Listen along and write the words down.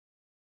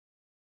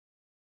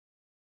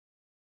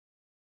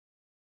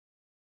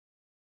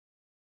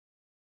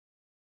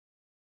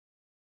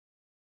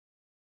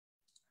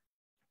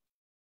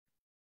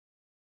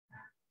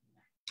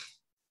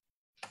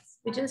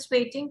We're just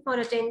waiting for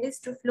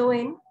attendees to flow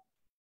in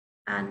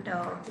and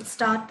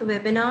start the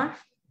webinar.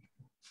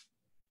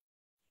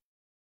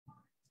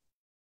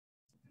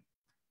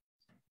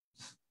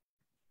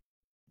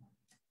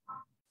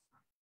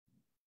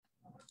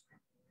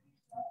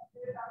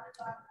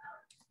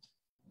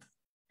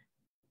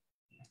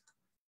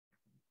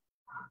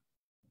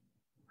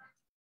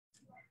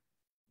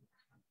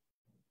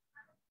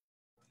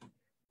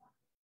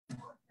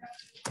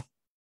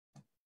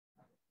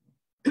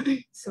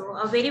 So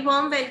a very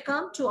warm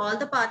welcome to all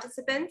the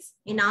participants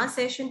in our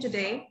session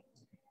today.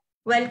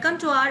 Welcome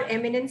to our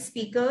eminent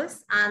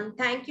speakers and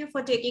thank you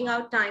for taking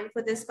out time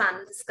for this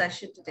panel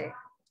discussion today.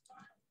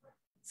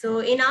 So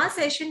in our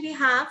session, we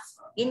have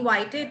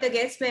invited the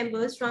guest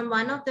members from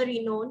one of the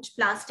renowned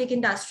Plastic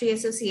Industry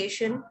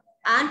Association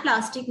and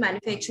plastic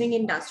manufacturing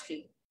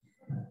industry.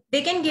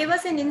 They can give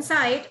us an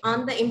insight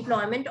on the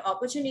employment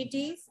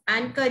opportunities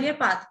and career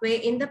pathway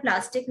in the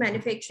plastic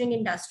manufacturing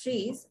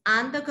industries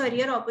and the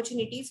career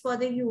opportunities for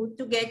the youth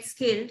to get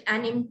skilled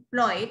and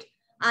employed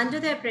under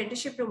the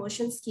apprenticeship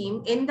promotion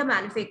scheme in the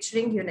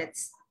manufacturing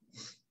units.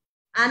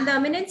 And the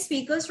eminent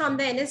speakers from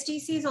the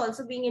NSDC is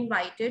also being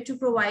invited to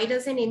provide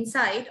us an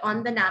insight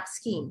on the NAP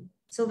scheme.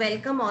 So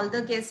welcome all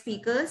the guest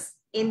speakers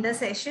in the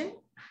session.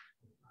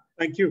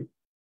 Thank you.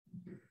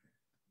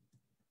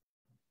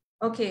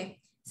 Okay.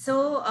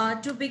 So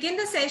to begin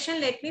the session,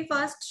 let me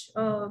first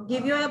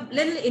give you a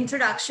little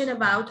introduction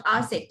about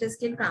our Sector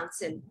Skill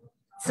Council.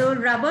 So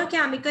Rubber,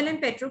 Chemical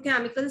and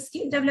Petrochemical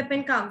Skill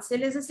Development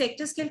Council is a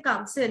sector skill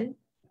council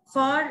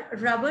for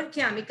rubber,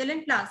 chemical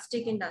and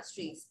plastic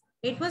industries.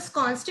 It was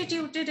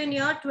constituted in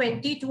year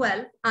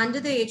 2012 under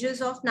the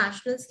aegis of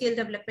National Skill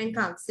Development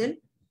Council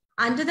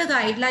under the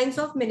guidelines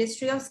of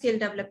Ministry of Skill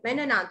Development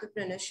and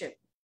Entrepreneurship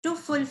to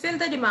fulfill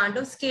the demand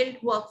of skilled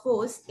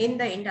workforce in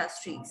the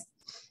industries.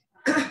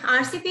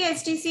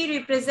 RCPSDC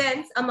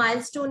represents a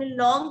milestone in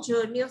long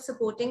journey of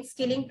supporting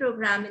skilling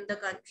program in the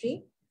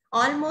country.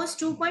 Almost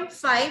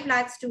 2.5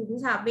 lakh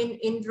students have been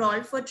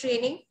enrolled for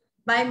training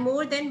by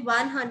more than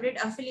 100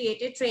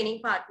 affiliated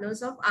training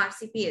partners of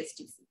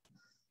RCPSDC.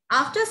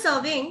 After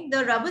serving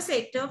the rubber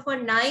sector for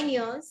 9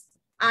 years,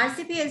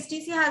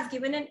 RCPSDC has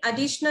given an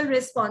additional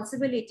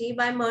responsibility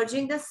by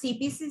merging the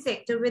CPC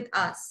sector with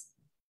us.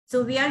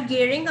 So we are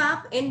gearing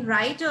up in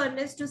right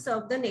earnest to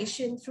serve the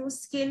nation through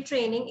skill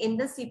training in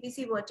the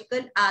CPC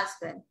vertical as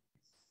well.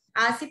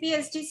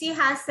 RCPSDC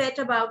has set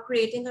about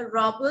creating a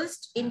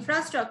robust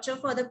infrastructure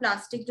for the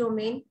plastic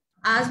domain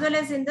as well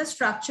as in the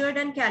structured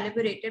and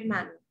calibrated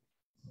manner.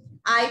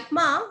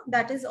 IPMA,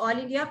 that is All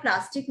India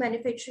Plastic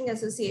Manufacturing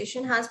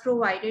Association, has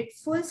provided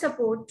full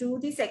support to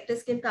the Sector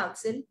Skill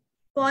Council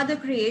for the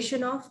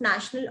creation of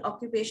national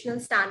occupational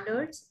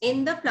standards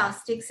in the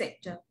plastic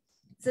sector.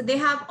 So they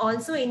have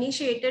also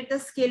initiated the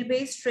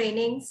skill-based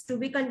trainings to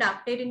be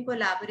conducted in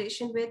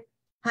collaboration with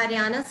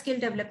Haryana Skill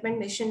Development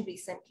Mission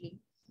recently.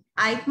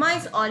 IPMA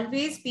is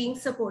always being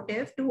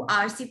supportive to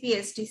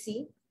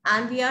RCPSDC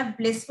and we are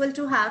blissful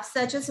to have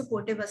such a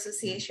supportive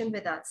association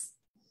with us.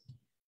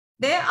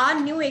 There are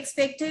new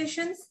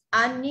expectations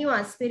and new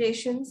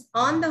aspirations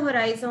on the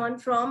horizon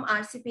from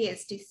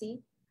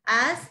RCPSDC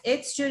as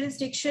its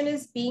jurisdiction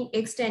is being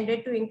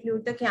extended to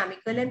include the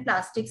chemical and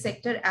plastic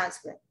sector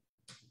as well.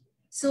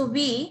 So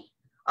we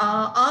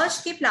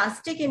urge the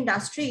plastic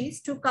industries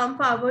to come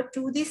forward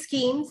to the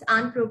schemes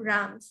and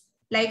programs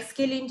like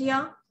Skill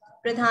India,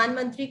 Pradhan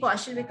Mantri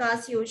Kaushal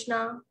Vikas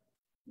Yojana,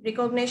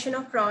 recognition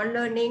of prior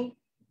learning,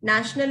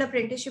 National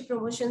Apprenticeship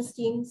Promotion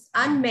Schemes,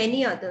 and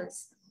many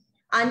others,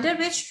 under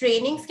which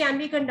trainings can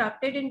be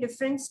conducted in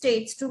different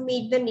states to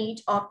meet the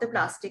need of the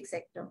plastic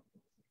sector.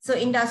 So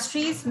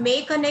industries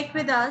may connect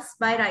with us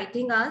by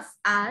writing us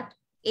at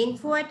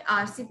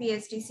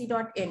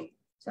info@rcpsdc.in.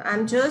 So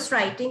I'm just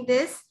writing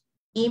this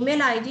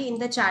email ID in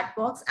the chat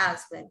box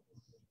as well.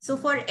 So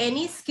for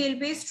any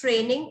skill-based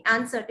training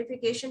and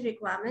certification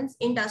requirements,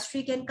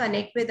 industry can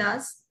connect with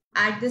us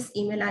at this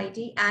email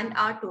ID and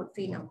our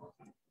toll-free number.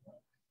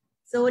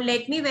 So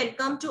let me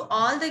welcome to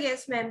all the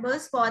guest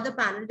members for the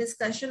panel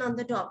discussion on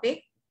the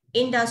topic,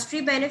 industry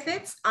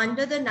benefits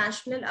under the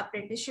National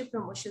Apprenticeship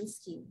Promotion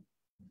Scheme.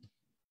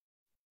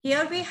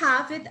 Here we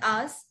have with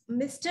us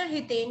Mr.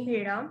 Hiten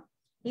Bheda.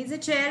 He's a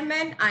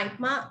chairman,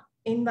 IPMA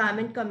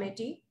Environment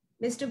Committee.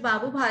 Mr.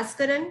 Babu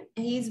Bhaskaran,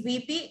 he's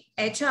VP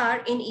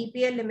HR in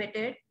EPL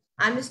Limited.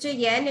 And Mr.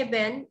 Yan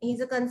Eben,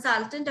 he's a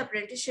consultant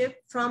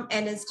apprenticeship from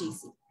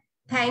NSDC.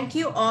 Thank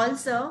you all,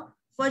 sir,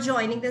 for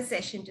joining the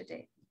session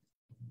today.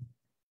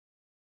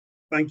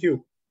 Thank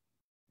you.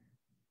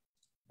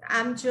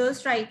 I'm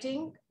just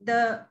writing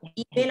the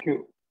email. Thank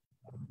you.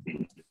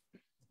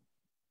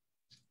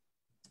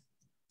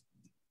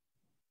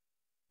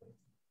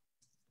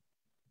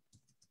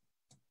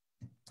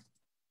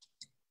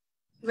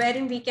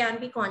 Wherein we can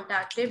be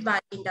contacted by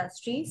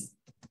industries.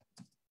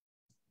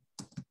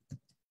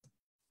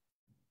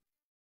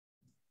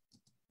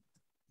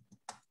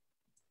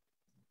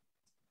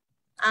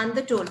 And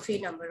the toll-free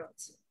number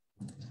also.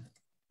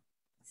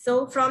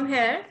 So from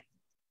here,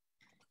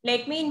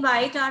 let me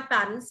invite our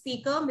panel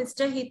speaker,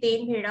 Mr.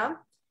 Hiten Bheda.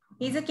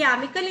 He's a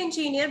chemical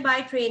engineer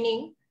by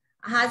training,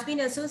 has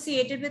been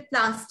associated with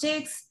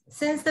plastics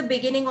since the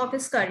beginning of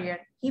his career.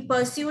 He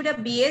pursued a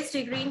BS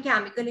degree in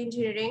chemical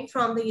engineering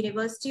from the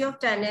University of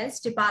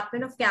Tennessee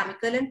Department of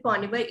Chemical and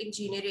Polymer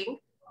Engineering,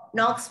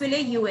 Knoxville,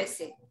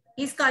 USA.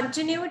 He's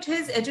continued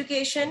his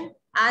education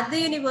at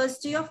the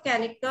University of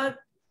Connecticut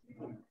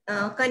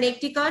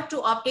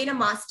to obtain a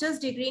master's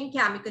degree in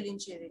chemical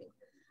engineering.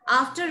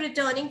 After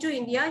returning to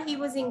India, he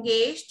was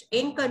engaged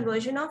in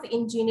conversion of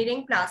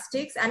engineering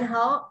plastics and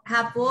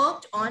have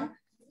worked on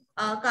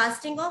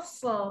casting of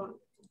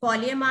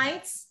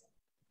polyamides,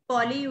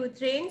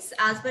 polyurethanes,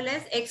 as well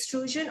as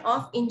extrusion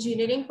of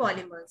engineering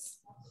polymers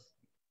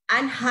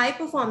and high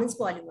performance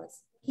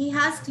polymers. He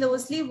has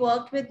closely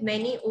worked with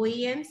many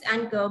OEMs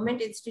and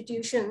government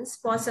institutions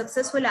for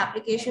successful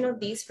application of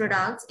these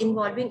products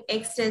involving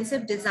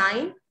extensive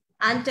design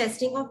and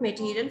testing of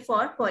material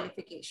for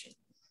qualification.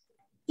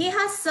 He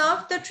has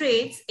served the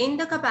trades in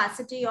the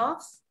capacity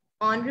of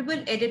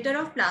Honorable Editor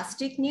of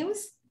Plastic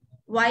News,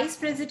 Vice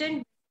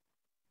President,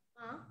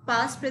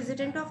 past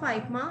President of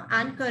IPMA,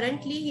 and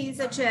currently he is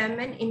a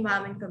Chairman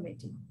Environment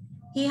Committee.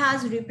 He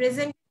has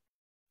represented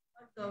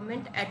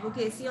government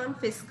advocacy on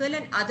fiscal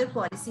and other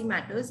policy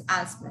matters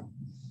as well.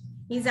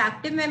 He is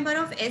active member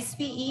of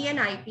SPE and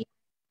IP,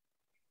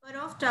 member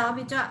of Tau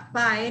Beta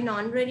Pi, an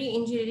honorary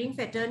engineering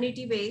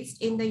fraternity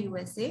based in the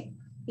USA.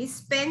 He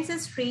spends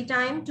his free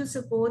time to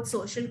support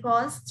social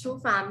cause through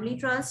Family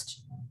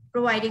Trust,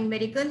 providing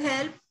medical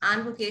help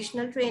and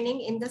vocational training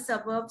in the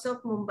suburbs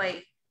of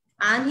Mumbai.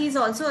 And he is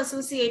also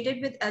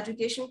associated with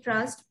Education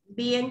Trust,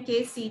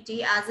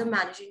 BNKCT, as a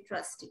managing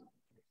trustee.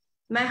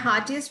 My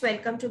heartiest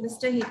welcome to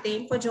Mr.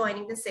 Hiten for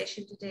joining the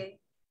session today.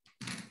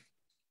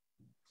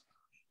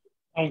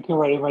 Thank you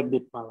very much,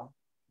 Deepmala,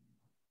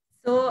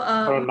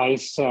 for a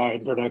nice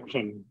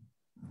introduction.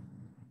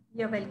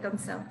 You're welcome,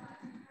 sir.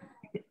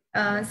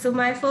 So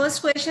my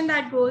first question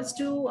that goes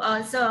to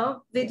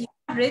sir, with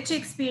your rich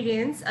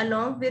experience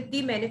along with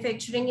the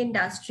manufacturing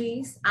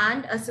industries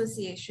and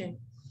association,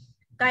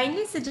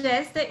 kindly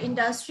suggest the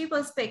industry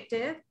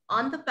perspective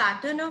on the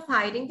pattern of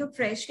hiring the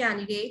fresh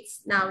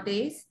candidates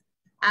nowadays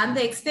and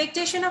the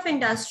expectation of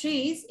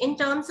industries in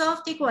terms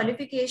of the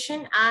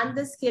qualification and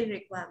the skill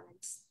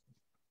requirements.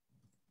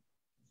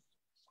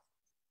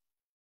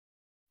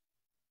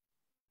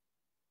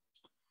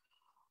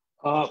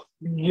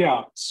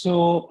 Yeah,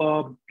 so,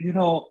 with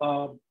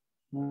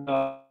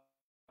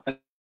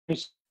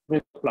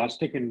the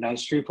plastic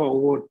industry for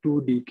over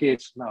 2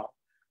 decades now,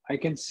 I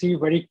can see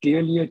very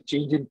clearly a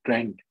change in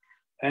trend.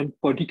 And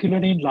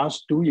particularly in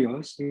last 2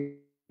 years,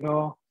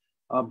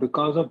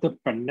 because of the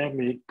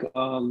pandemic,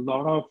 a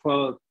lot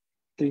of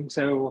things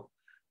have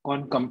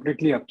gone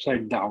completely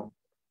upside down.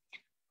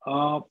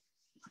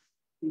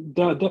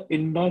 The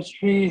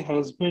industry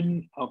has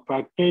been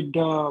affected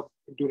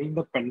during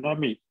the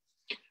pandemic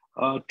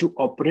to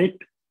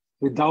operate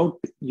without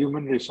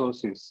human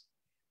resources.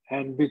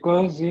 And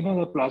because,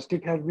 the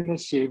plastic has been a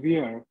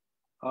savior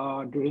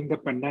during the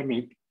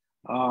pandemic,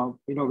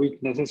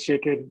 which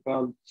necessitated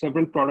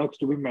several products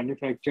to be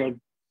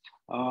manufactured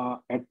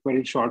at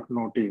very short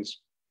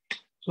notice.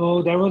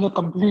 So there was a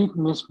complete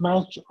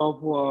mismatch of,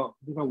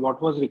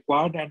 what was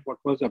required and what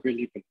was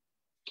available.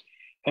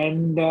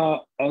 And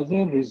as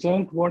a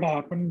result, what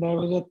happened, there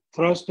was a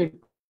thrust in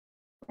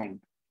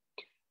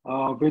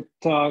with,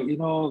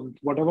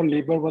 whatever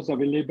labor was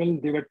available,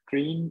 they were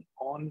trained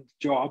on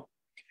job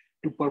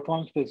to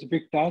perform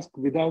specific tasks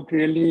without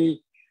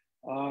really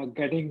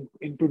getting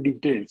into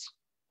details.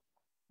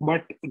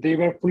 But they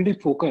were fully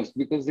focused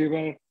because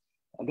there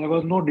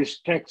was no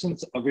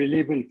distractions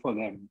available for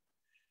them.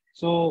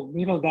 So,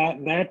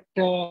 that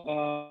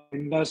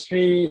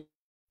industry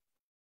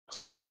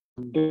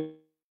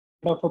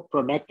of a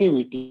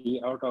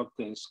productivity out of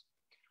this.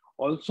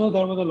 Also,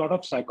 there was a lot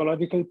of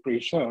psychological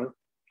pressure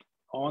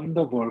on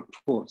the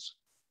workforce.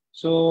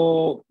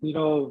 So,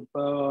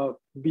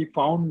 we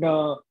found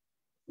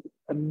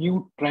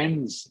new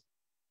trends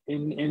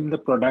in the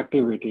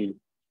productivity.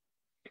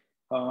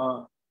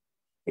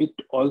 It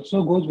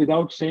also goes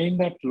without saying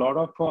that a lot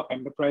of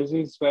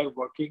enterprises were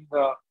working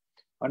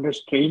under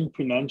strained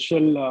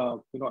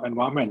financial,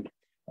 environment.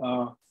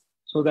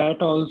 So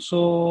that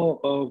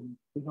also,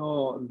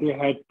 they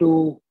had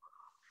to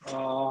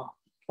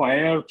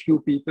fire few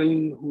people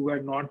who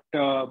were not,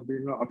 up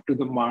to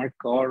the mark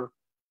or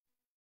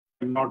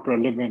not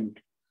relevant.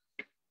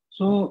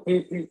 So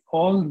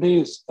all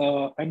this,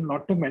 and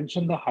not to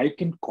mention the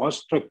hike in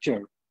cost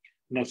structure,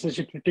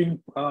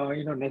 necessitating,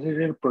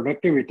 necessary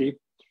productivity,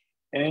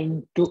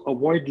 and to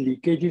avoid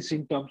leakages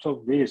in terms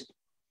of waste.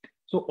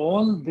 So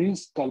all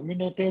this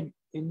culminated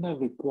in a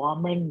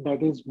requirement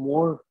that is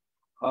more,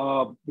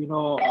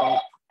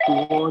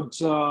 towards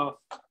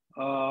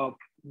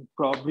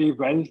probably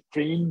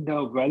well-trained,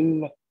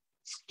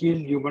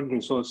 well-skilled human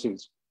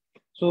resources.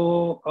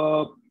 So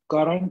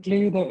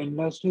currently the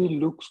industry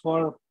looks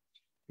for,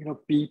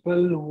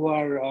 people who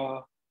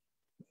are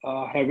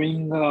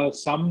having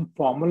some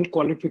formal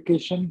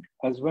qualification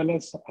as well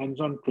as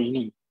hands-on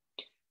training.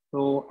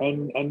 So,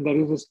 and there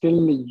is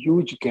still a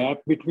huge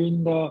gap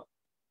between the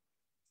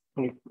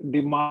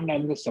demand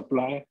and the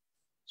supply.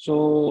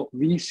 So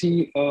we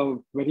see a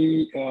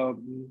very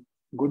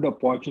good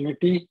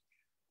opportunity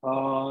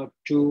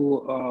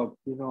to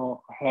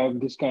have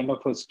this kind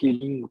of a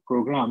skilling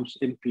programs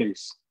in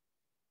place.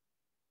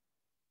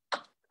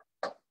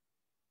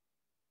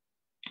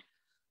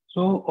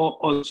 So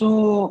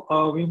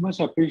also we must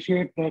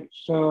appreciate that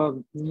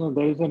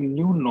there is a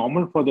new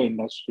normal for the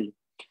industry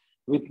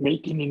with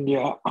Make in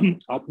India,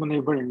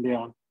 Atmanirbhar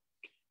India,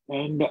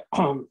 and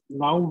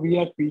now we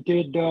are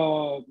pitted,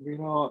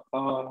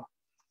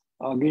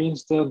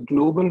 against the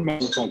global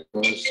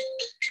manufacturers.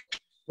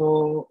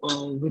 So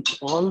with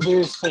all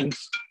these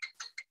things,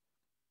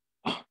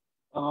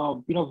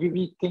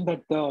 we think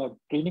that the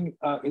training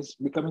is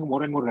becoming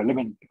more and more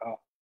relevant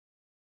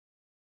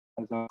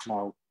as of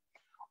now.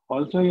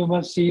 Also, you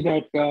must see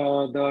that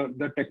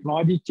the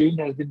technology change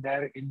has been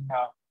there in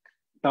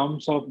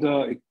terms of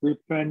the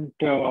equipment,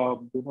 are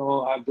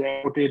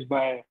they outdated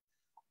by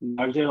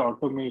larger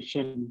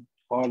automation,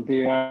 or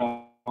they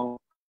are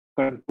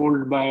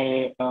controlled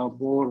by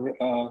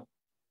more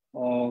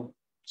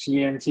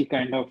CNC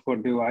kind of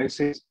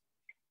devices,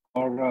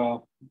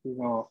 or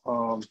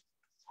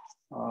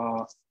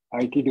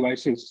IT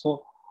devices.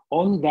 So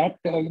all that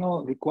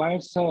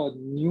requires a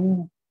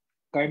new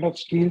kind of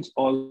skills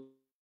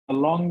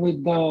along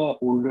with the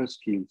older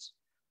skills.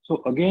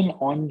 So again,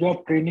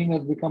 on-job training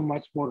has become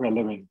much more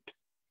relevant.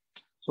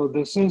 So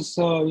this is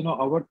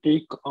our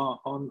take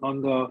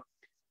on the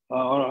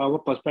or our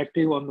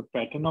perspective on the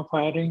pattern of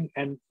hiring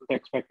and the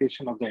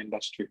expectation of the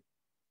industry.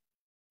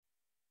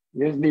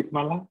 Yes,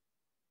 Deepmala?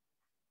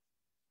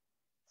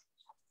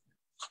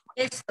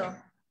 Yes, sir.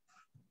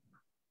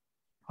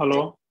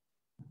 Hello?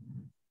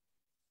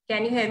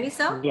 Can you hear me,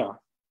 sir? Yeah.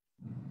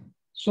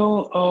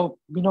 So,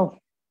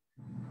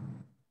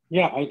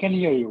 yeah, I can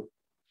hear you.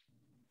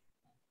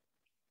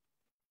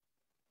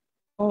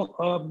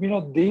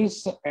 So,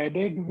 this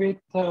added with,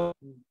 the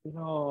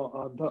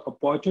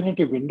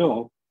opportunity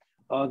window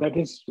that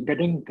is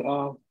getting,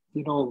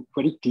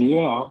 very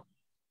clear.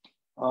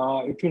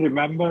 If you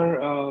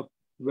remember,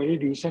 very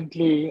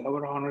recently,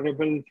 our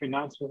Honorable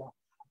Finance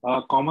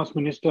Commerce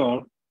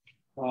Minister,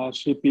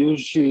 Shri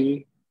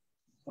Piyush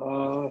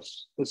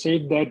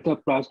said that the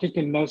plastic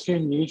industry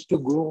needs to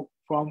grow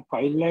from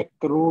 5 lakh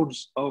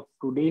crores of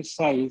today's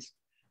size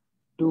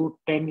to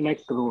 10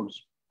 lakh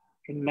crores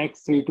in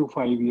next 3 to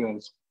 5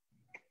 years.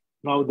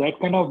 Now that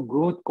kind of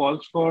growth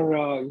calls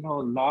for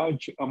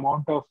large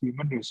amount of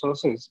human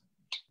resources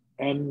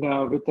and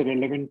with the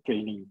relevant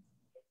training.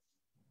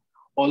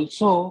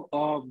 Also,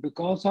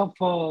 because of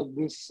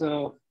this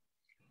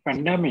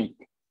pandemic,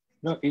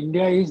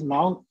 India is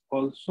now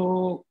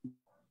also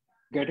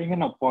getting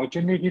an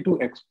opportunity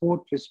to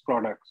export its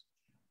products.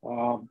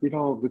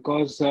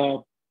 Because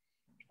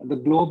the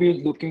globe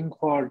is looking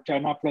for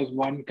China plus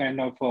one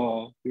kind of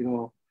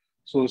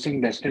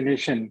sourcing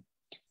destination,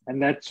 and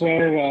that's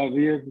where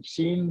we have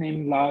seen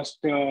in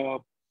last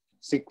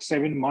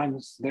 6-7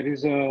 months there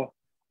is a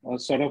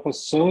sort of a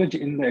surge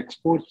in the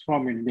exports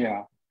from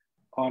India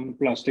on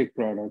plastic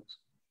products.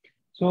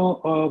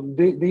 So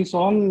these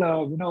all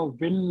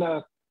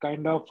will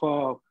kind of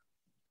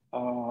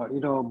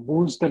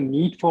boost the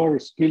need for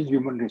skilled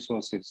human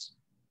resources.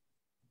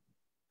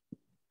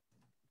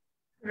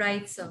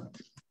 Right, sir.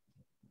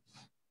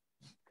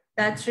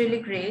 That's really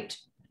great.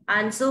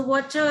 And so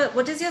what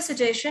is your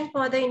suggestion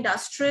for the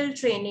industrial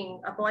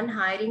training upon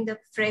hiring the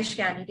fresh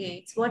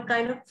candidates? What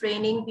kind of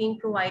training being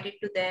provided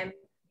to them?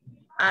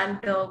 And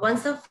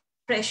once the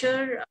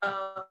fresher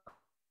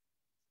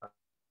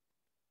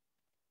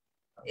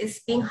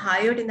is being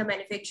hired in the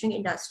manufacturing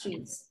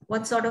industries,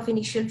 what sort of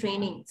initial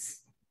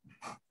trainings?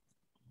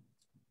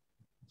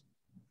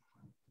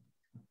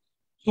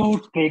 So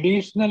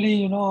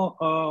traditionally,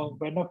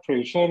 when a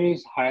fresher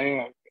is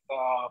hired,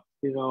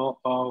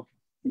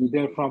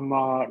 either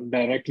from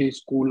directly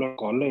school or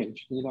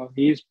college,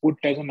 he is put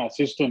as an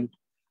assistant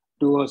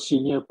to a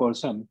senior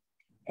person,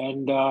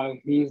 and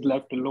he is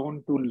left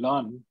alone to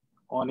learn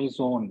on his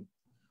own.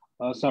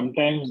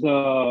 Sometimes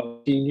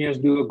the seniors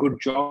do a good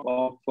job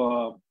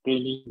of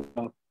training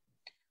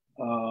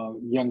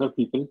younger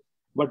people,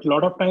 but a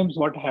lot of times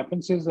what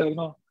happens is,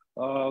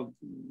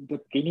 the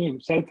trainee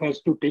himself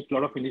has to take a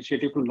lot of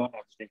initiative to learn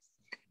everything.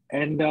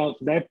 And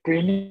that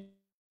training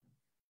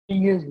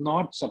is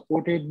not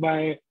supported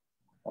by,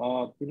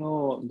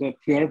 the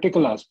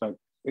theoretical aspect.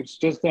 It's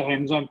just the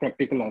hands-on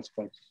practical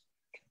aspect.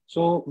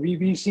 So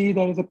we see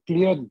there is a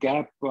clear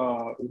gap,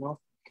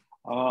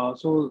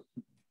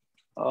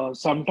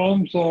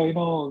 sometimes,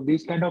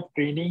 this kind of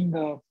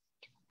training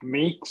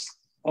makes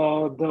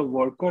the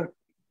worker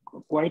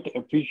quite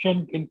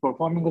efficient in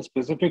performing a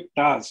specific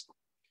task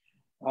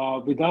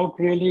without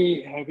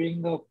really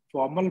having a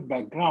formal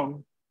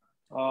background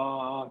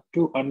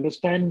to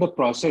understand the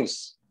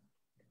process.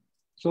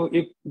 So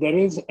if there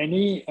is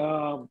any,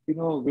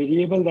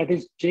 variable that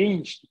is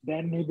changed,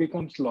 then he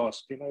becomes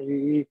lost.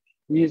 He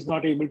is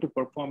not able to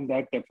perform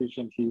that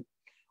efficiently,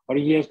 or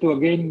he has to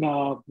again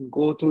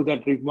go through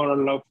that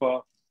rigmarole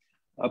of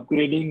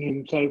upgrading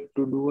himself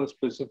to do a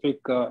specific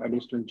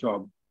additional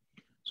job.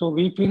 So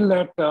we feel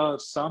that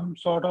some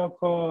sort of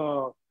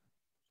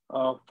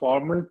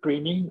formal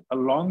training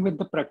along with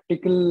the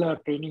practical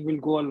training will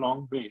go a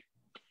long way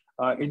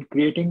in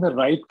creating the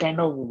right kind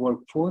of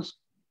workforce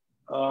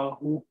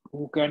who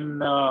can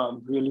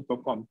really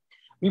perform.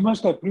 We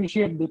must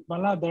appreciate,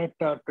 Deepmala,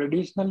 that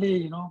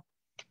traditionally,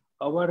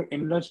 our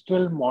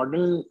industrial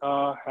model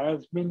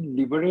has been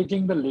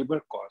leveraging the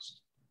labor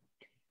cost.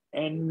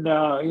 And,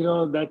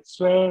 that's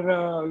where,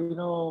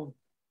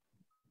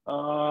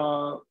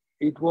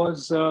 it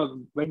was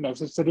very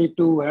necessary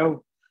to have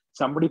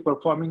somebody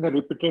performing a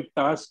repeated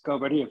task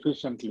very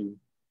efficiently.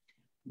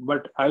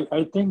 But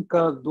I think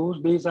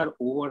those days are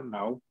over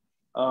now.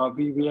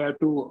 We have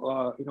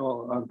to,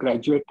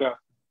 graduate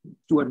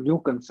to a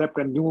new concept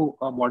and new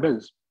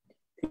models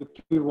if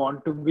we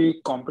want to be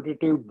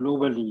competitive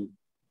globally.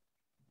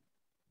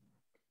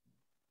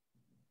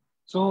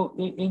 So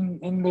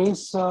in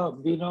this, I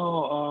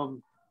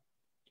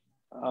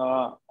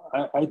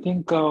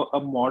think a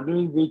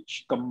model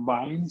which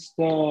combines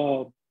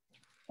the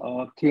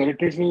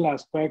theoretical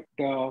aspect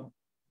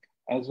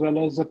as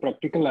well as the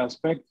practical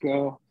aspect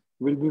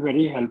will be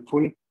very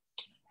helpful.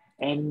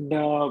 And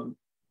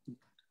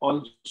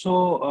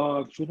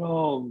also,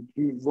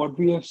 what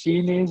we have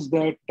seen is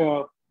that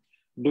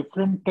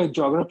different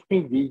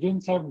geographical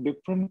regions have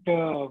different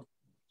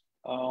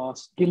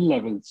skill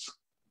levels.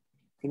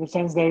 In the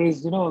sense, there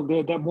is,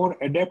 they're more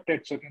adept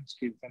at certain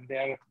skills, and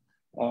they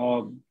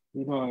are,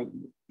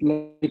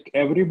 like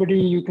everybody,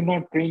 you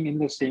cannot train in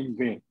the same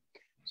way.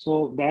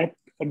 So that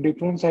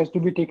difference has to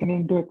be taken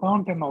into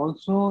account, and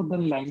also the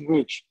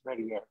language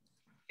barrier.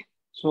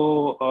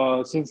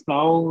 So since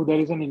now there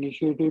is an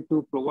initiative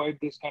to provide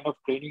this kind of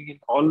training in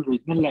all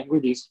regional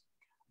languages,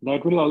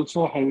 that will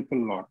also help a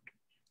lot.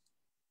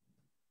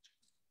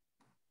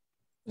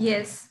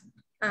 Yes,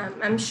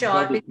 I'm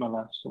sure we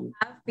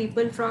have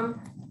people from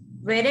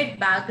varied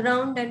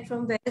background and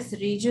from various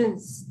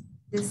regions.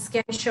 This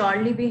can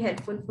surely be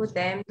helpful for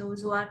them,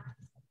 those who are,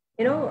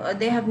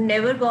 they have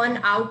never gone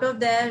out of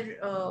their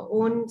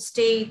own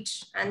state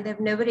and they've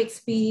never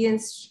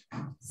experienced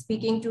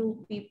speaking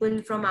to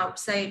people from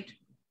outside.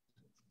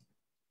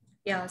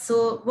 Yeah.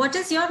 So what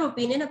is your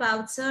opinion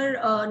about, sir,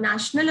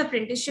 national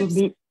apprenticeships?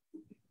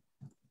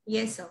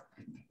 Yes, sir.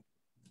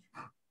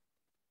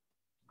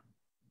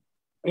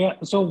 Yeah.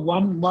 So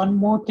one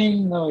more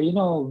thing,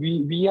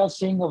 we are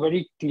seeing a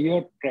very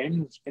clear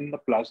trend in the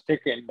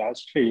plastic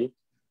industry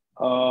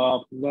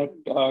that,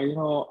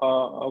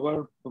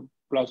 our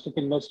plastic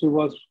industry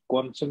was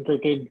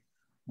concentrated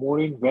more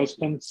in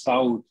West and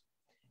South.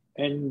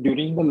 And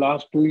during the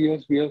last 2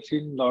 years, we have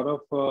seen a lot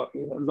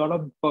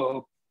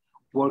of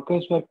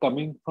workers were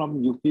coming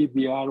from UP,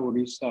 Bihar,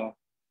 Odisha.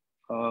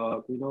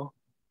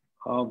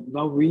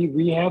 Now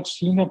we have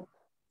seen a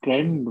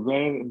trend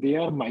where they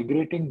are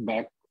migrating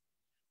back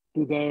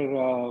to their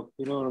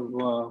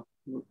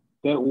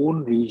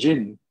own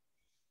region,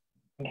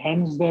 and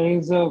hence there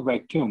is a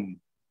vacuum.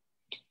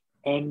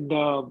 And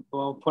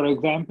for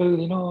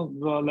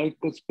example, like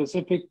a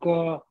specific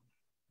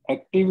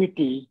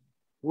activity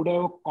would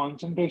have a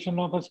concentration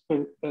of a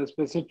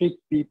specific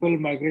people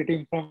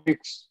migrating from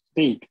its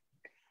state.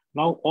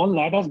 Now all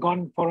that has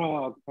gone for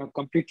a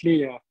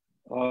completely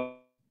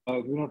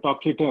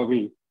topsy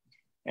away,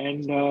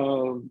 and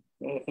a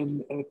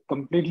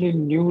completely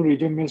new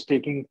regime is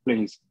taking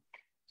place.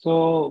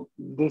 So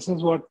this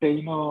is what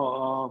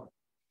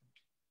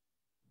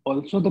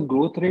also the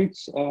growth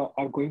rates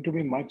are going to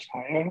be much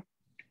higher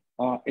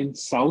in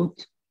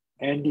South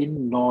and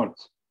in North.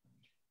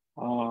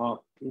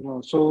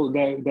 So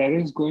there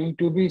is going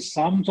to be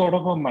some sort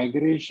of a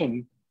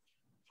migration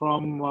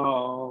from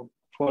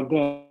for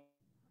the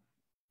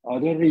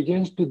other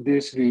regions to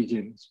these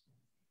regions.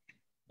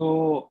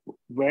 So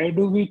where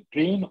do we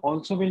train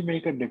also will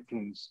make a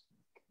difference,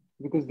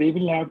 because they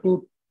will have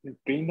to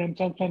train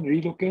themselves and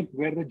relocate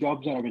where the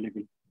jobs are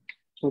available.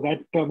 So that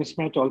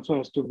mismatch also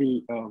has to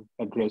be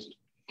addressed.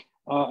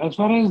 As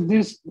far as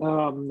this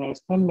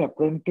National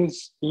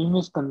Apprentice Scheme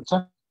is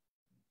concerned,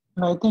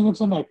 I think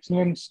it's an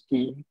excellent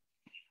scheme.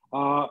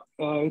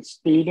 It's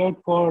tailored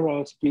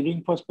for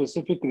skilling for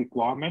specific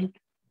requirement.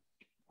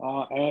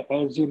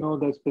 As you know,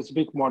 the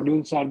specific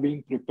modules are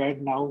being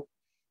prepared now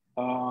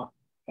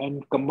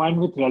and combined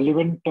with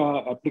relevant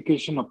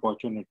application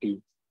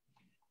opportunity.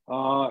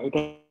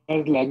 It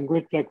has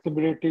language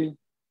flexibility.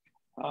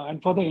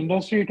 And for the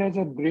industry, it has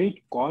a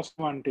great cost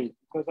advantage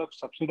because of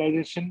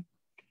subsidization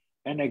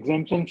and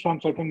exemptions from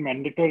certain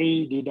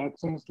mandatory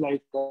deductions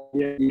like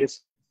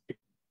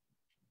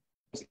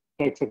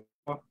etc.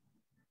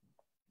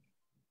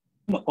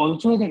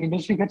 Also, the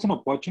industry gets an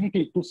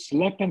opportunity to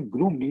select and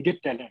groom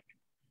needed talent,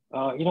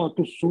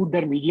 to suit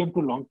their medium to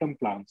long-term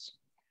plans.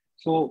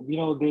 So,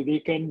 they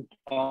can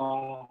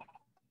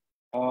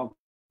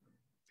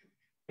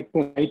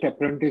the right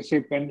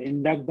apprenticeship and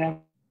induct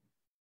them.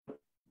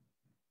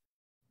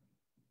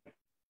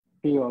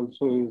 He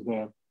also is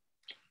there.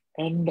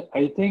 And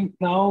I think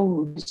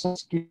now this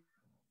is, did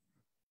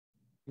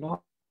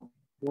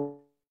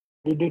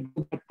it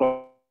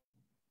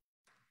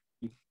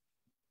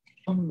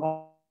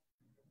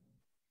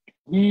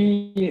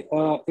he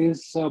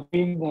is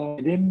being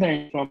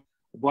within from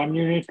one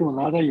unit to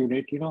another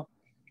unit, there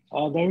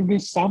will be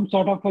some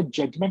sort of a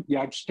judgment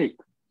yardstick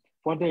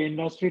for the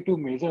industry to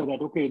measure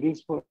that, okay,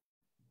 this for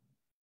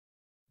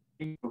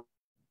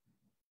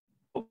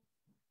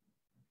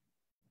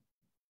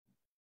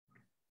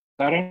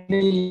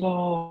currently,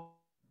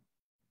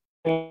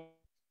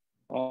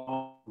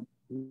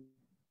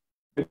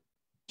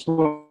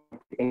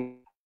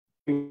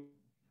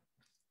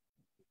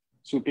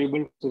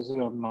 suitable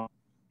or not.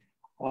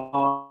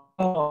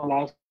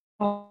 Last,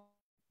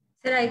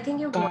 Sir, I think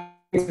your voice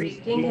is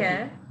breaking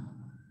here.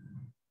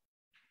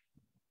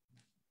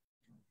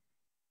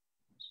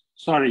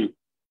 Sorry.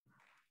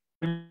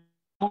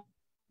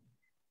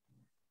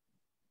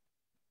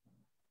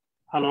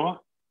 Hello?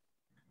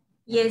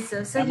 Yes,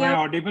 sir. So am I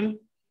audible?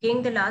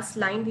 In the last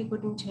line, we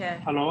couldn't hear.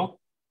 Hello?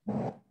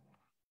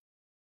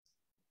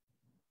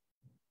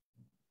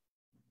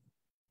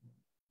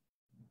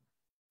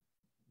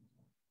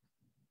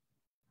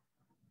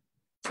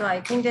 So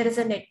I think there is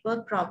a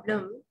network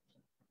problem.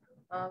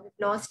 We've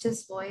lost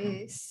his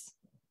voice.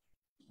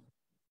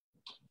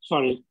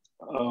 Sorry.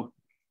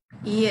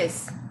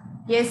 Yes.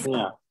 Yes.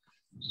 Yeah.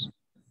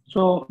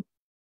 So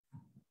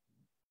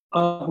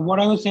what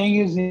I was saying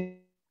is,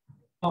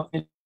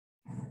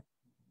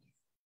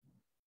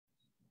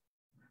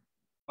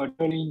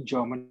 particularly in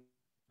Germany,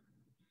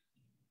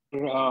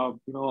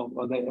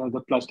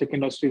 the plastic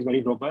industry is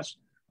very robust.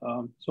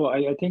 So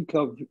I think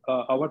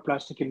our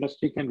plastic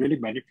industry can really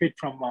benefit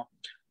from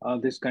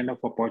this kind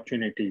of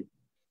opportunity.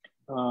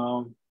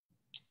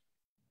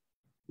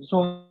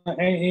 So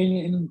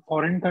in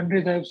foreign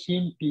countries, I've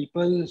seen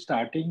people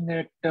starting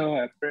at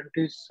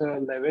apprentice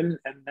level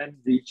and then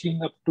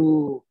reaching up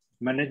to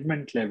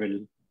management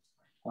level.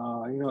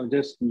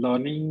 Just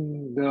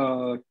learning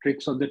the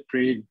tricks of the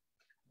trade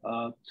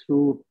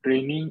through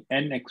training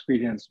and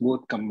experience,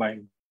 both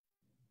combined.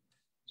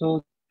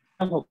 So,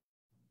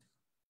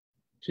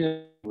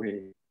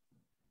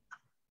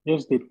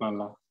 yes,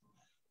 Deepmala.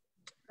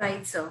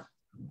 Right, sir.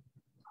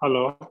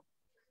 Hello.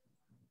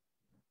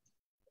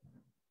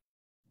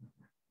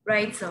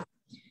 Right, sir.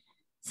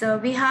 So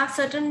we have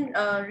certain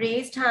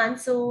raised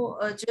hands. So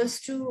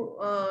just to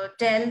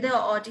tell the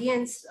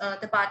audience,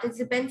 the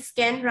participants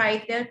can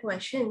write their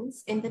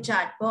questions in the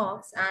chat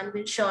box and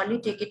we'll surely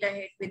take it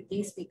ahead with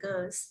these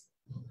speakers.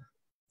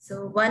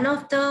 So one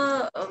of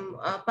the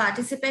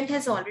participant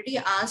has already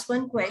asked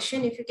one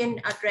question. If you can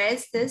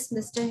address this,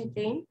 Mr.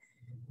 Hiten,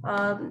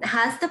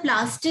 has the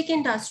plastic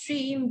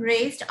industry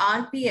embraced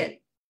RPL,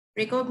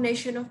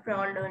 recognition of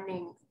prior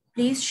learning?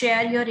 Please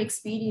share your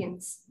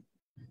experience.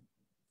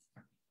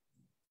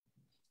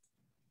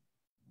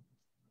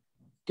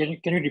 Can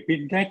you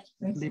repeat that?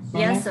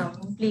 Yes, sir,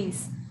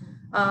 please.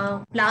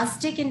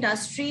 Plastic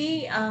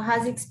industry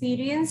has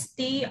experienced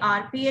the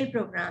RPL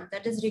program,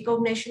 that is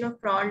recognition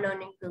of prior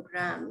learning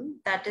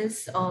program, that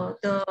is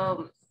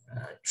the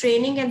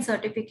training and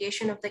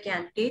certification of the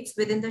candidates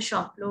within the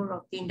shop floor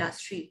of the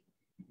industry.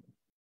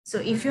 So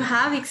if you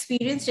have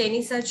experienced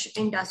any such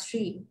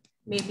industry,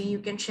 maybe you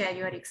can share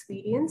your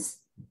experience.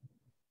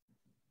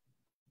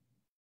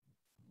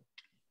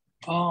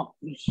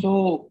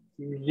 So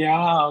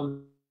yeah,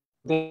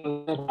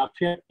 the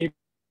Raffia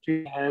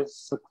industry has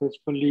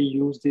successfully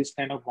used this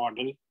kind of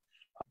model.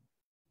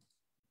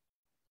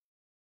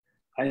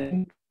 I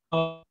think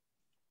not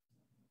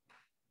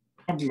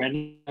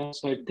many. I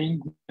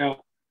think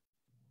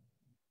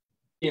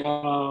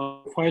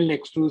file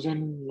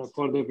extrusion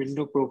for the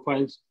window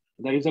profiles.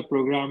 There is a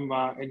program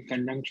in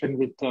conjunction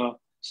with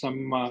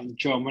some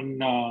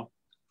German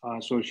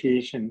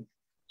association.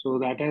 So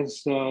that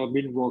has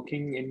been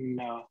working in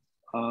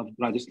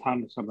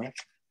Rajasthan somewhere.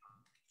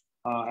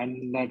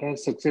 And that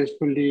has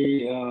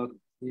successfully,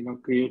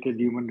 created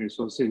human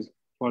resources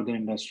for the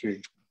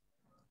industry.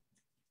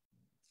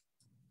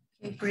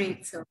 Okay,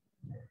 great, sir.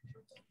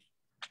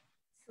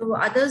 So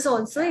others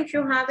also, if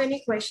you have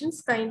any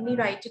questions, kindly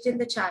write it in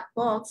the chat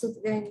box so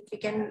then we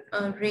can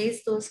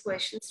raise those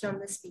questions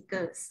from the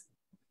speakers.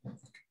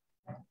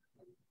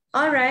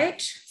 All right,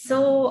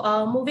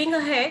 so moving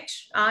ahead,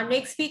 our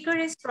next speaker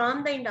is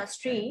from the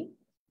industry,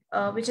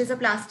 which is a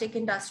plastic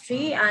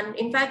industry, and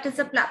in fact, it's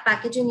a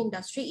packaging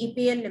industry,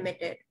 EPL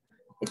Limited.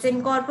 It's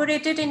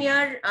incorporated in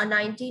year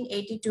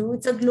 1982.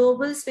 It's a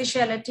global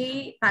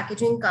specialty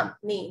packaging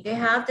company. They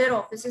have their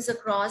offices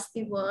across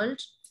the world.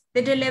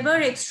 They deliver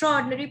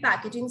extraordinary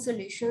packaging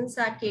solutions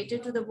that cater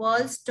to the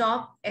world's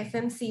top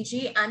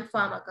FMCG and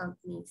pharma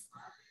companies.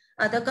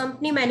 The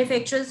company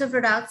manufactures the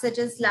products such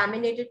as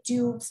laminated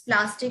tubes,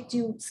 plastic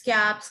tubes,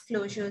 caps,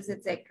 closures,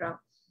 etc.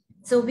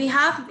 So we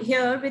have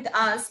here with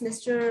us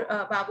Mr.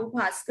 Babu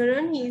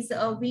Bhaskaran. He's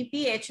a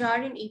VP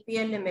HR in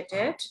EPL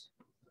Limited.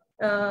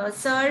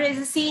 Sir is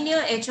a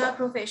senior HR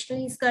professional.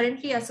 He's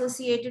currently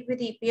associated with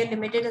EPL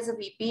Limited as a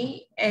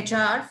VP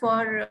HR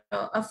for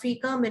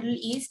Africa, Middle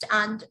East,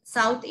 and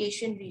South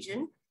Asian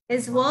region.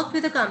 He's worked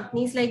with the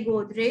companies like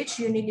Godrej,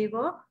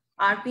 Unilever,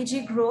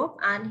 RPG Group,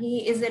 and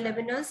he is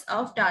alumnus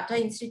of Tata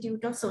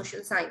Institute of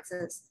Social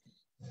Sciences.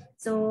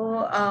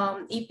 So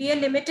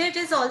EPL Limited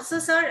is also,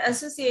 sir,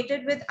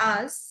 associated with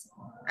us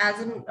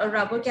as a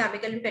Rubber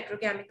Chemical and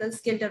Petrochemical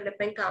Skill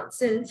Development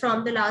Council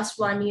from the last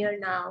 1 year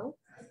now.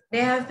 They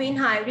have been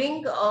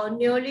hiring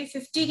nearly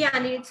 50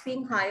 candidates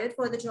being hired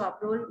for the job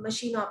role,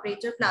 machine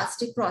operator,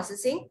 plastic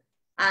processing,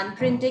 and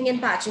printing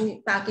and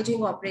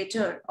packaging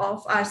operator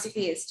of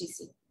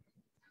RCPSDC.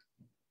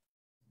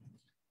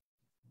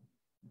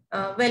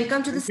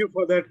 Welcome to Thank you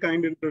for that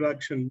kind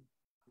introduction,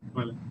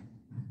 Mala.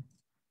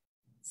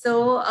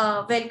 So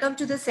welcome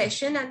to the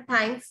session, and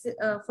thanks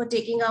for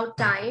taking out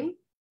time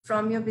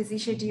from your busy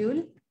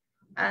schedule.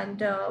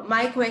 And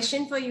my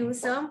question for you,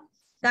 sir,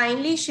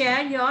 kindly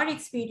share your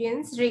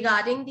experience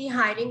regarding the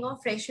hiring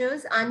of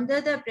freshers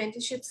under the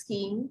apprenticeship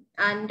scheme,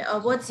 and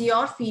what's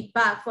your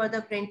feedback for the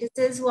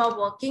apprentices who are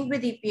working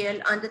with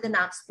EPL under the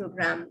NAPS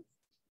program?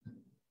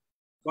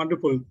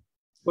 Wonderful.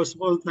 First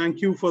of all,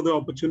 thank you for the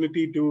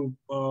opportunity to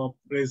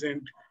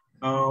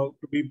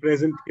be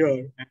present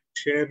here and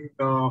share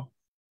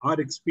our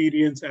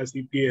experience as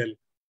EPL.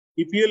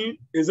 EPL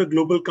is a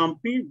global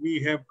company. We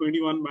have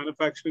 21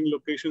 manufacturing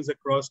locations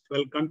across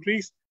 12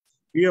 countries.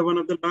 We are one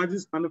of the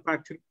largest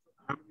manufacturers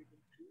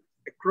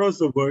across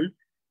the world.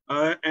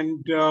 Any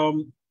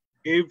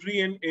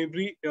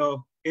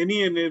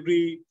and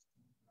every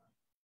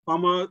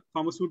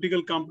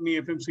pharmaceutical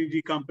company,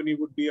 FMCG company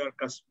would be our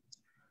customers.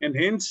 And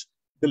hence,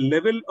 the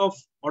level of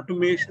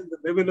automation, the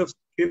level of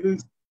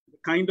skills, the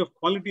kind of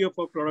quality of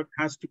our product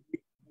has to be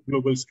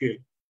global scale.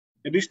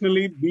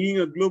 Additionally,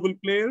 being a global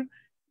player,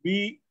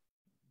 we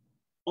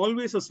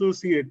always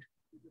associate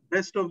the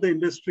rest of the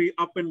industry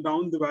up and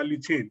down the value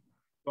chain.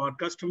 So our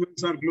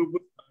customers are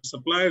global, our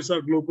suppliers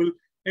are global,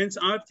 hence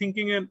our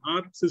thinking and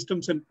our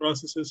systems and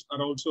processes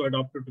are also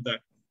adapted to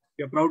that.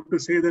 We are proud to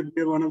say that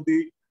we are one of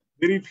the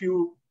very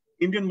few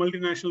Indian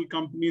multinational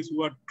companies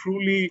who are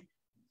truly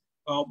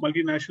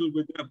multinational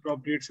with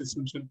appropriate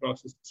systems and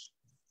processes.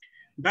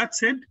 That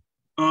said,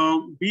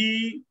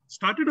 we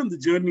started on the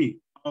journey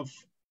of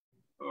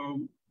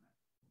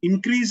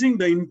increasing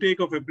the intake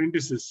of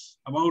apprentices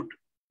about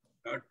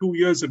 2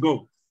 years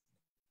ago.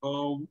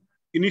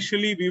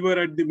 Initially, we were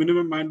at the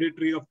minimum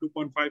mandatory of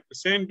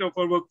 2.5% of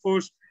our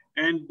workforce,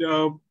 and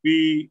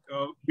we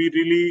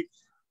really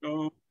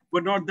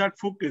were not that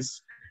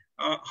focused.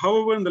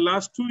 However, in the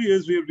last 2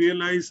 years, we have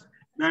realized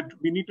that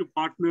we need to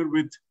partner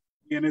with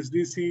the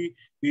NSDC,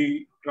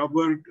 the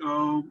Rubber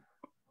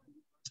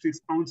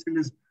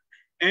Council,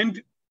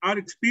 and our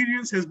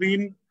experience has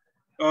been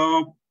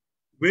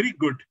very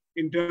good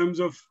in terms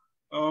of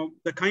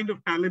the kind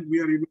of talent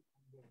we are able to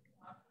get.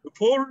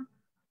 Before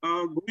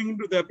going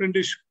into the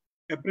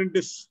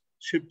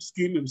apprenticeship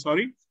scheme,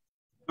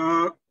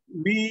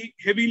 we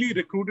heavily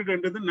recruited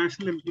under the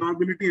National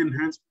Employability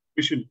Enhancement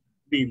Mission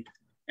team.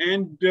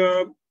 And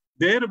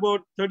there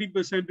about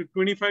 30% to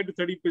 25 to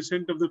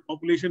 30% of the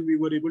population we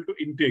were able to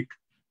intake.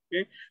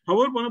 Okay.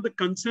 However, one of the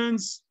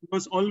concerns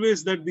was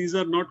always that these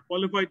are not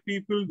qualified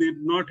people, they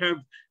do not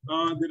have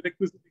the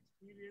requisite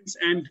experience,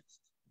 and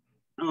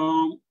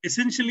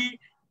essentially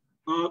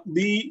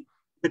the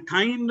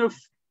kind of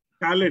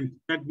talent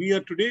that we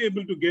are today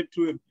able to get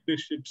through a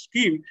apprenticeship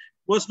scheme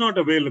was not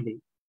available.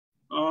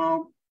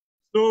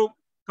 So a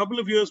couple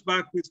of years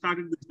back, we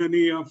started the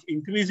journey of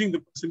increasing the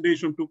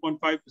percentage from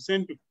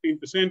 2.5% to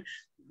 15%.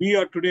 We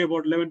are today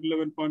about 11 to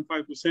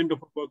 11.5%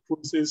 of our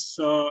workforce is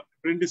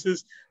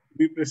apprentices. To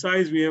be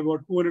precise, we have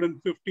about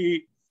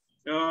 240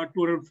 to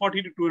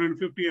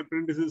 250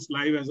 apprentices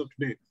live as of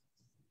today.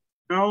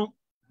 Now,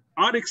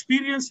 our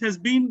experience has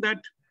been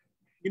that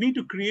we need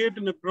to create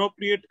an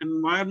appropriate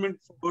environment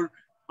for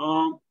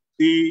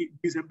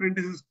these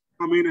apprentices to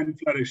come in and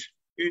flourish.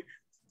 Okay?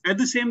 At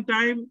the same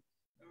time,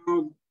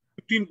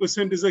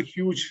 15% is a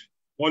huge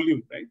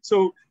volume, right?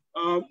 So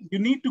you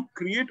need to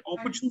create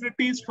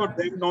opportunities for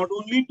them not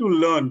only to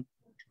learn,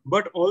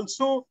 but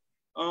also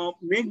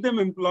make them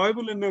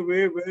employable in a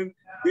way where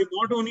they're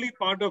not only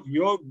part of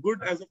your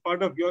good as a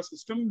part of your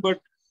system,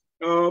 but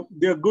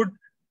they're good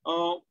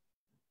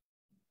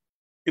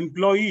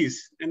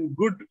employees and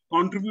good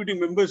contributing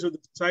members of the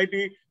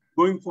society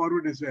going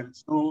forward as well.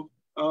 So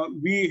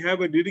we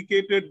have a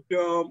dedicated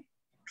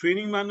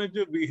training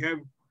manager. We have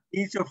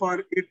each of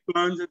our 8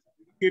 plants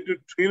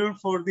trainer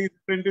for these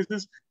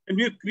apprentices, and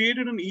we have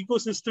created an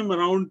ecosystem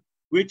around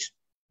which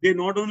they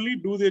not only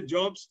do their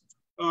jobs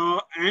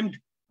and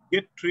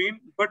get trained,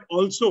 but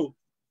also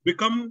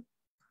become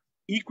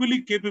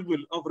equally capable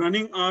of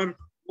running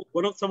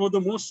some of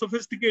the most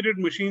sophisticated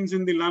machines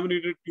in the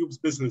laminated tubes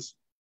business.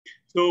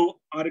 So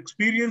our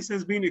experience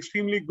has been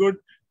extremely good.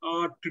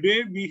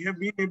 Today, we have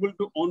been able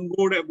to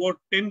onboard about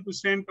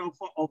 10%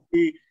 of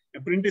the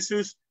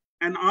apprentices,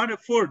 and our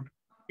effort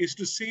is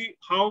to see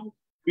how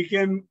we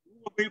can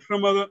away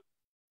from a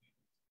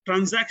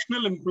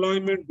transactional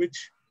employment,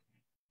 which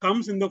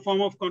comes in the form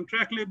of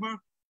contract labor,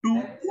 to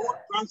more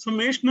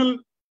transformational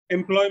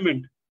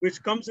employment,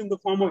 which comes in the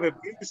form of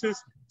apprentices.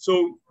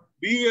 So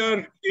we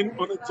are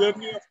on a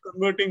journey of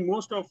converting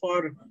most of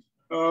our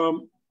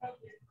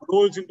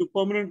roles into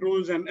permanent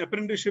roles, and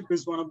apprenticeship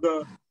is one of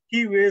the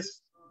key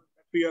ways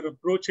that we are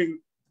approaching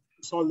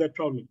solve that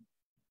problem.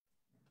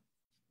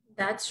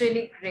 That's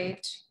really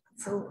great.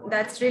 So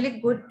that's really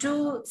good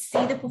to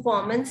see the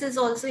performance is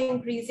also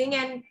increasing,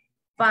 and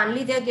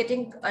finally they're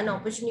getting an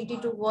opportunity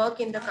to work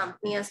in the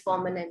company as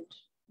permanent.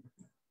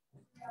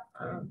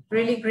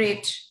 Really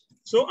great.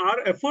 So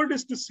our effort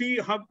is to see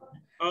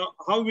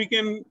how we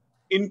can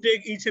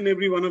intake each and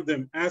every one of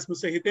them. As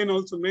Mr. Hiten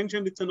also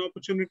mentioned, it's an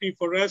opportunity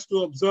for us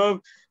to observe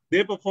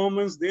their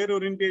performance, their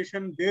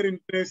orientation, their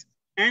interest,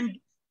 and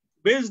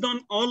based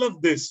on all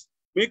of this,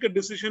 make a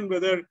decision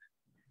whether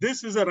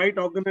this is a right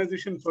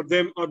organization for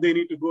them or they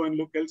need to go and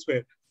look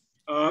elsewhere.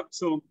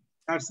 So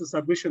that's the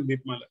submission,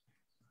 Deepmala.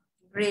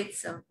 Great,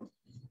 sir.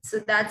 So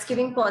that's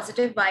giving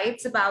positive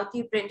vibes about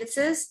the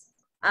apprentices.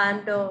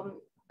 And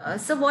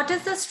so what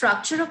is the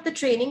structure of the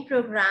training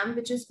program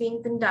which is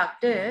being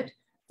conducted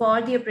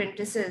for the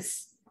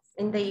apprentices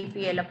in the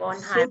EPL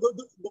upon hire?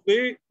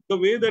 So the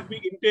way that we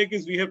intake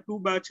is we have 2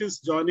 batches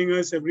joining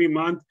us every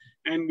month,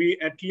 and we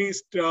at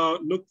least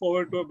look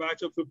forward to a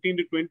batch of 15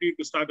 to 20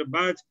 to start a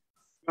batch.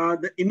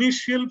 The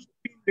initial 15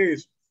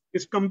 days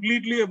is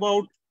completely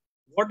about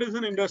what is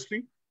an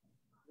industry,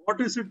 what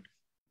is it,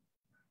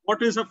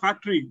 what is a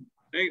factory,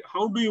 right?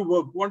 How do you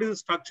work, what is the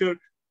structure,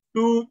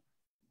 to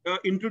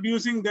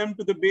introducing them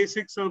to the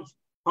basics of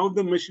how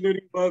the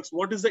machinery works,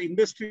 what is the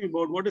industry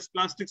about, what is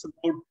plastics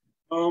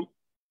about.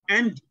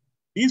 And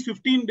these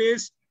 15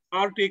 days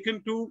are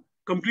taken to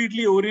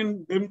completely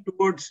orient them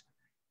towards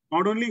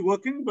not only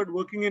working, but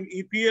working in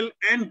EPL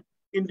and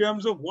in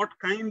terms of what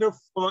kind of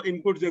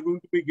inputs they're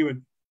going to be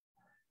given.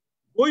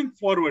 Going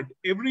forward,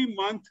 every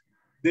month,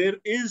 there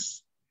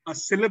is a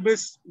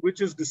syllabus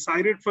which is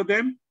decided for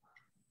them,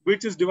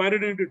 which is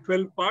divided into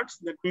 12 parts.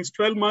 That means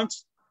 12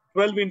 months,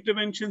 12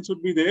 interventions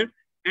would be there.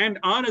 And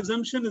our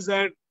assumption is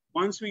that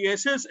once we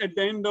assess at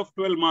the end of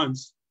 12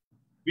 months,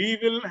 we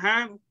will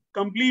have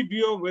complete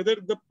view of whether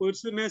the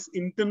person has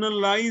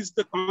internalized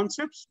the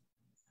concepts,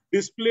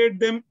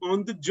 displayed them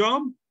on the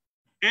job,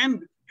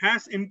 and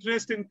has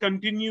interest in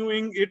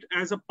continuing it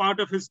as a part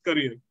of his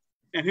career.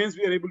 And hence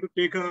we are able to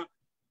take a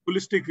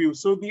holistic view.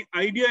 So the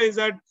idea is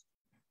that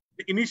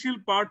the initial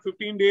part,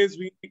 15 days,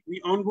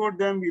 we onboard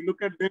them, we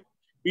look at them,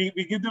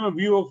 we give them a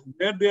view of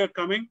where they are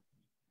coming.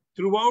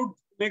 Throughout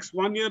the next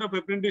 1 year of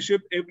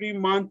apprenticeship, every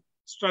month,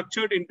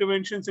 structured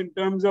interventions in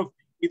terms of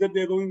either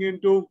they're going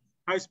into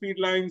high-speed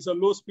lines or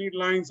low-speed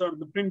lines or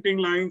the printing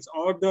lines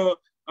or the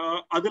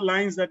other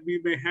lines that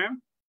we may have,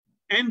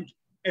 and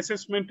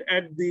assessment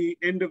at the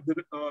end of the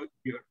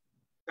year.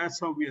 That's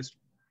how we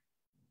estimate.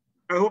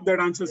 I hope that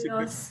answers it.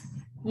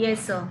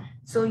 Yes, sir.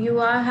 So you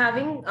are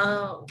having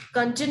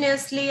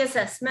continuously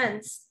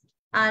assessments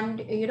and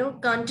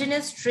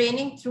continuous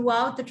training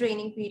throughout the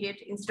training period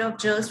instead of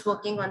just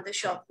working on the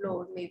shop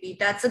floor. Maybe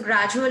that's a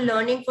gradual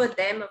learning for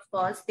them. Of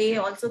course, they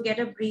also get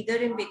a breather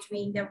in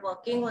between. They're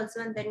working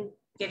also and then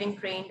getting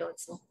trained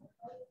also.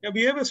 Yeah,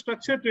 we have a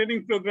structured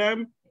training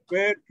program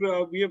where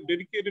we have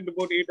dedicated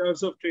about 8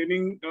 hours of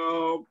training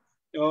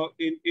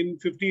in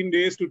 15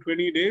 days to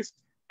 20 days.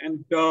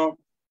 And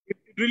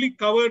it really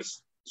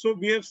covers. So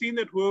we have seen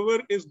that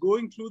whoever is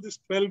going through this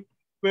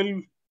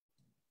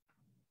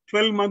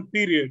 12-month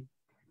period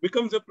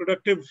becomes a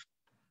productive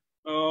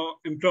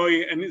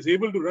employee and is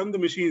able to run the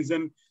machines.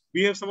 And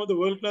we have some of the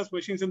world-class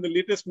machines and the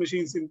latest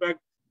machines. In fact,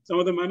 some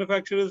of the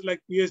manufacturers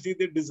like PSG,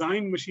 they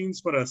design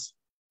machines for us.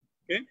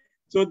 Okay,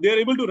 so they're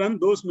able to run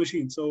those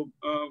machines. So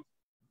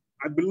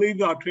I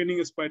believe our training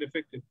is quite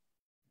effective.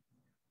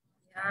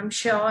 Yeah, I'm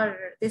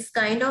sure this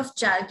kind of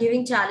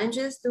giving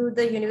challenges to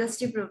the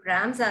university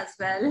programs as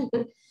well.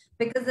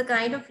 Because the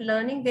kind of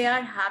learning they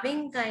are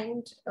having,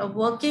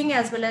 working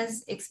as well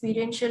as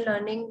experiential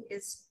learning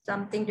is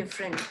something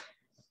different,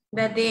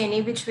 where they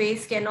any which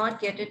ways cannot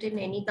get it in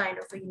any kind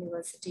of a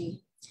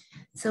university.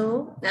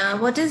 So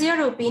what is your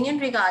opinion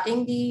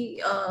regarding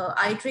the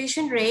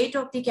iteration rate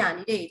of the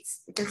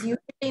candidates? Because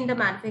usually in the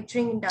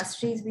manufacturing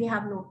industries, we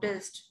have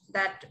noticed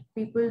that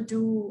people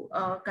do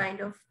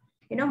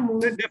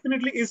move. That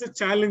definitely is a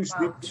challenge,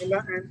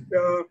 Deepmala, and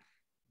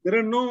there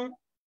are no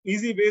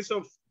easy ways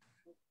of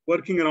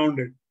working around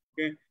it.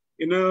 Okay,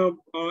 in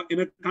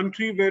a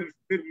country where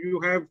you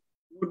have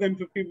more than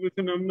 50%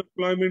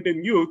 unemployment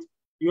in youth,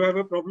 you have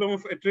a problem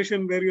of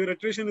attrition where your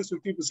attrition is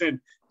 50%.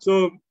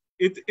 So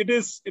it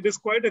is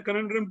quite a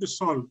conundrum to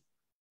solve.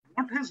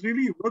 What has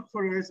really worked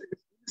for us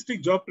is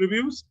holistic job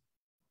reviews,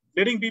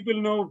 letting people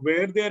know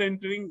where they are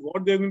entering,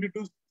 what they're going to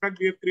do. In fact,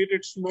 we have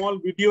created small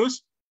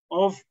videos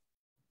of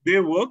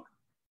their work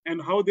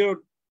and how their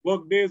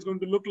work day is going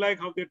to look like,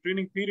 how their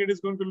training period is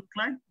going to look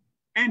like,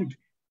 and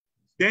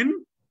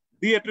then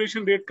the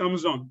attrition rate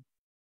comes down.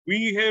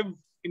 We have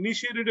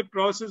initiated a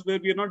process where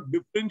we are not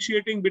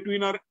differentiating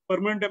between our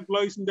permanent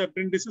employees and the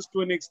apprentices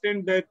to an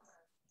extent that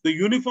the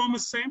uniform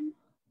is same,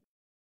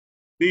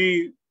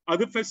 the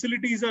other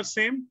facilities are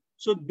same,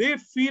 so they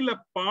feel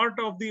a part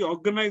of the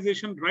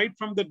organization right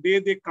from the day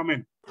they come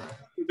in.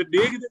 So the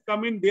day they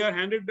come in, they are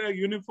handed a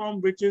uniform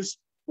which is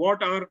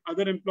what our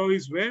other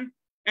employees wear,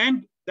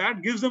 and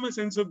that gives them a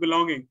sense of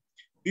belonging.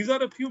 These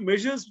are a few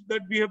measures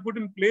that we have put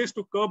in place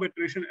to curb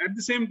attrition. At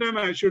the same time,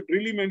 I should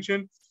really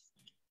mention,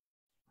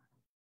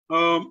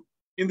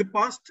 In the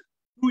past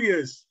 2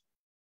 years,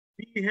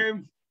 we have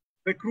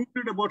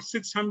recruited about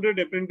 600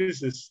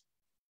 apprentices.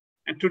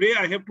 And today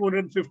I have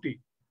 250.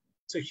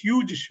 It's a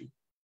huge issue.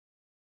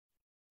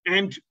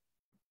 And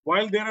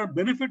while there are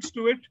benefits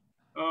to it,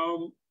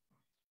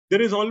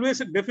 there is always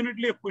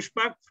definitely a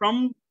pushback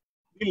from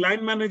the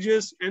line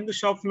managers and the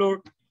shop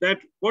floor that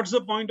what's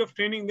the point of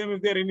training them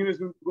if they're anyways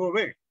going to go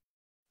away?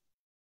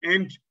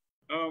 And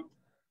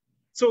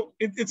so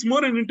it's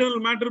more an internal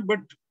matter, but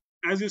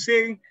as you're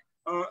saying,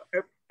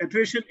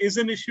 attrition is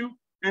an issue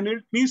and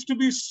it needs to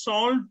be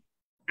solved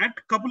at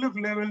a couple of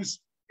levels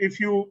if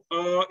you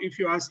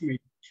ask me.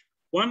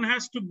 One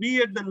has to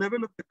be at the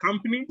level of the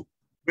company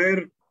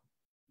where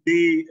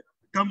the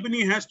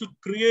company has to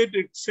create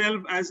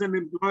itself as an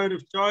employer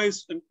of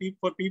choice and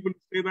for people to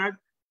stay back.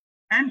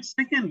 And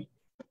second,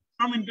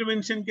 some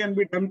intervention can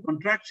be done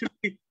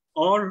contractually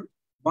or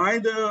by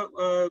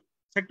the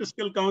Sector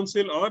Skill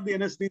Council or the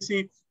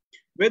NSDC,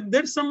 where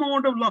there's some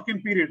amount of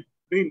lock-in period.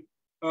 I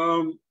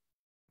mean,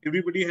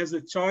 everybody has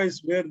a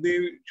choice where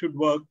they should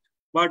work,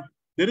 but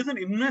there is an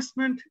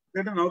investment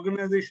that an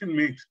organization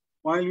makes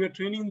while we are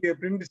training the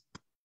apprentice.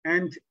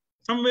 And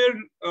somewhere,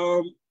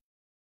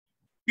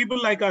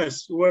 people like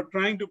us who are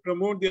trying to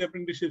promote the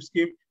apprenticeship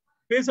scheme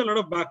face a lot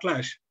of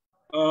backlash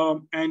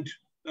and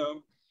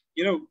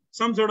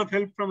some sort of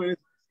help from NSDC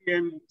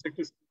and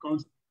Sector Skill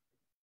Council.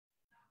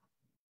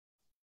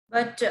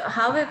 But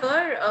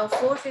however,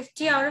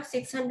 450 out of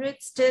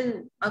 600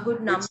 still a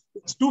good number.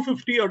 It's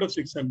 250 out of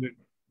 600.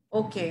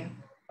 Okay.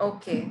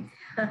 Okay.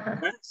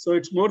 So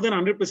it's more than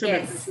 100%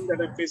 yes. attrition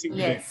that I'm facing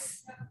today.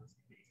 Yes.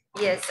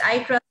 Yes,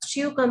 I trust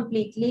you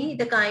completely.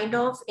 The kind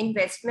of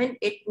investment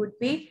it would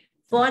be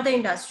for the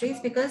industries,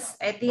 because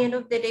at the end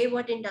of the day,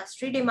 what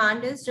industry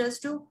demand is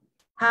just to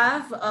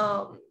have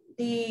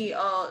the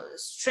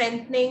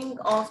strengthening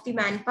of the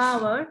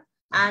manpower,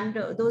 and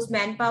those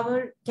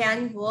manpower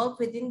can work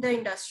within the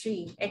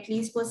industry at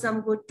least for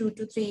some good 2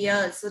 to 3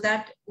 years, so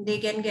that they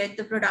can get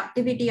the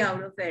productivity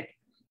out of it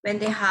when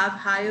they have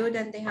hired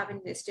and they have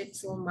invested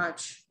so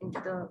much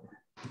into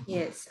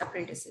the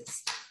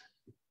apprentices.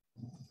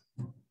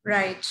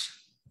 Right.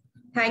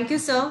 Thank you,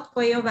 sir,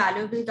 for your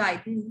valuable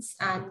guidance.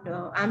 And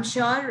I'm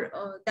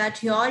sure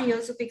that your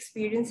years of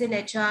experience in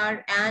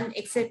HR and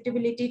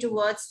acceptability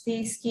towards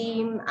the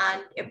scheme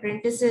and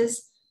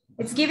apprentices,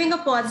 it's giving a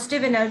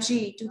positive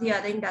energy to the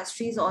other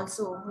industries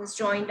also who has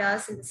joined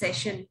us in the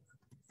session.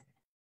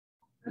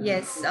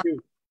 Yes.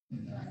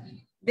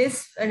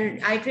 This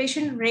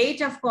iteration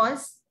rate, of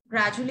course,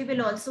 gradually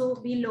will also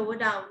be lower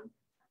down,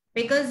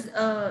 because,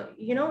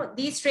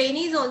 these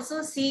trainees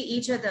also see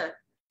each other.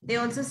 They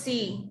also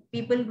see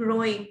people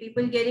growing,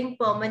 people getting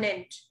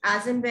permanent,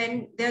 as and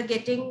when they're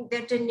getting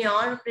their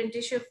tenure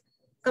apprenticeship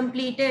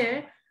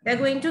completed, they're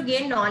going to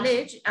gain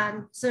knowledge,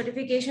 and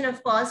certification,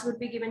 of course, would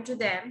be given to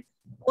them.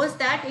 Was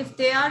that if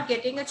they are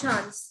getting a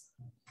chance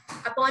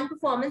upon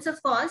performance, of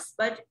course,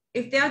 but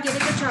if they are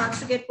getting a chance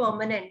to get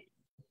permanent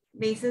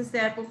basis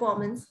their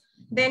performance,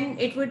 then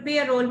it would be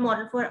a role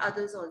model for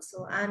others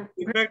also. And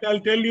in fact,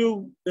 I'll tell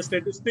you the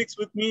statistics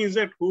with me is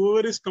that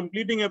whoever is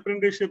completing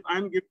apprenticeship,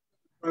 I'm giving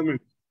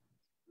employment.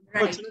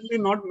 Right. Fortunately,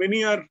 not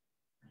many are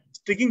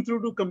sticking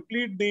through to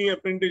complete the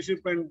apprenticeship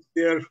and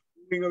they are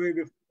moving away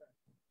with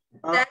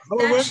that.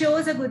 That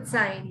shows a good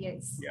sign,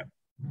 yes. Yeah.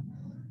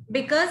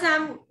 Because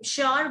I'm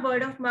sure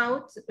word of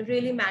mouth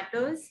really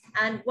matters.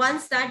 And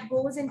once that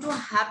goes into a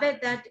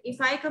habit that if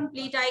I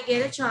complete, I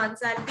get a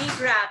chance, I'll be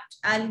grabbed,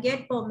 I'll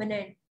get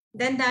permanent,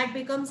 then that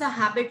becomes a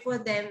habit for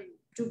them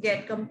to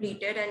get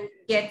completed and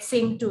get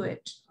synced to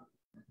it.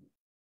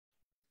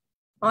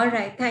 All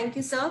right. Thank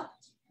you, sir.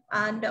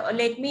 And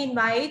let me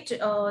invite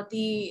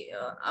the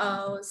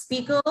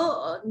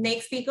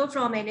next speaker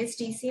from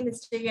NSDC,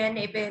 Mr. Yan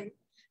Eben.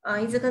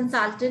 He's a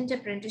consultant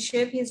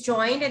apprenticeship. He's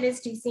joined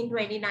NSDC in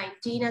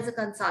 2019 as a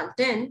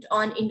consultant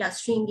on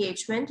industry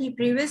engagement. He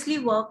previously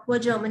worked for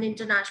German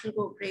International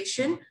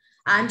Corporation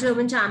and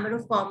German Chamber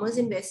of Commerce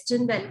in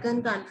Western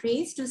Balkan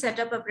countries to set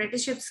up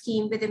apprenticeship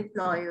scheme with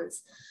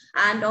employers,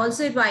 and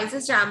also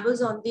advises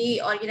chambers on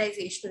the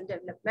organizational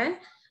development.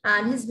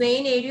 And his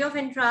main area of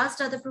interest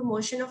are the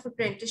promotion of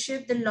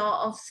apprenticeship, the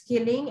law of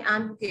skilling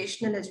and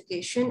vocational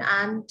education,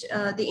 and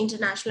the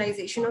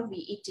internationalization of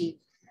VET.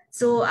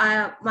 So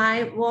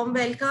my warm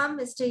welcome,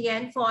 Mr.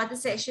 Yen, for the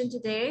session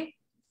today.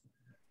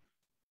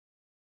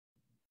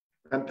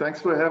 And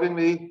thanks for having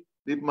me,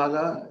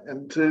 Deepmala,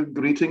 and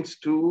greetings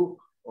to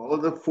all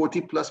the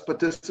 40 plus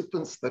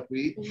participants that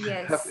we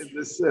have in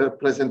this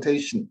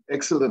presentation.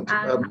 Excellent.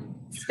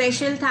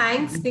 Special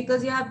thanks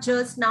because you have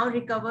just now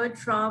recovered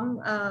from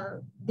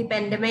the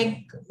pandemic,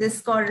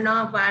 this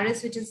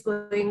coronavirus, which is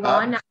going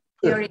on.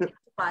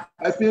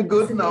 I feel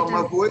good now.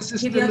 My voice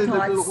is still a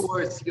little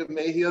hoarse. You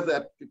may hear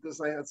that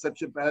because I had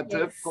such a bad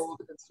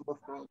cold and sore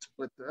throat.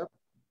 But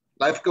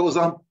life goes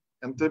on.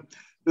 And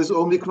this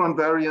Omicron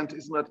variant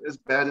is not as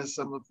bad as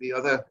some of the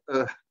other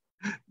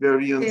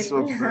variants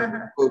of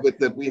COVID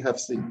that we have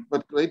seen.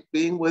 But great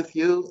being with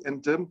you,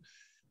 and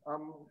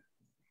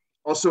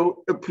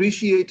also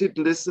appreciated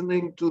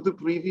listening to the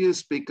previous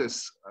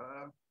speakers.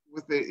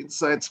 with their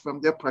insights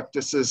from their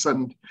practices.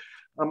 And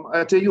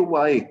I'll tell you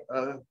why.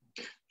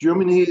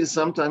 Germany is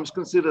sometimes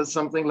considered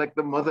something like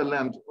the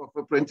motherland of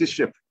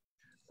apprenticeship.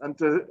 And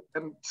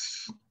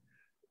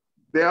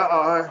there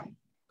are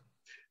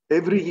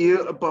every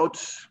year about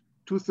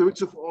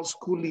 2/3 of all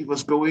school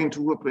leavers going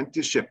to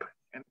apprenticeship,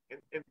 and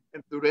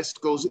the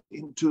rest goes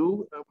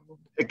into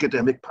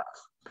academic path.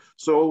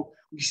 So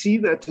we see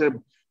that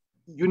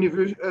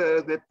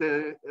that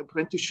the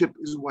apprenticeship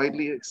is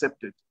widely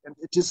accepted, and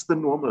it is the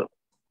normal,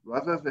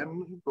 rather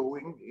than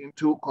going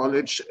into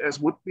college, as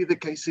would be the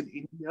case in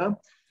India.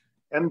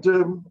 And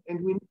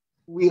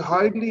we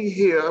hardly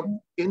hear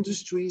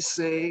industry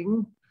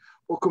saying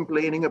or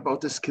complaining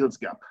about the skills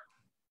gap,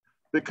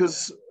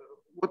 because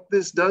what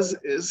this does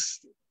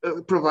is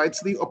provides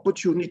the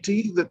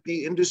opportunity that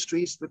the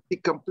industries, that the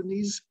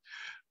companies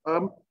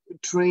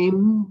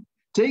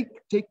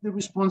take the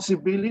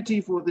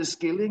responsibility for the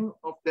skilling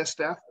of their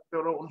staff at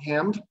their own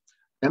hand,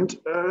 and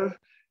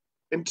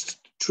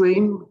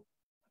train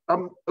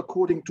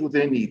according to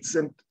their needs.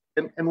 And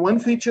one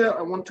feature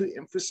I want to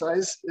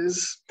emphasize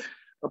is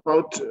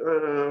about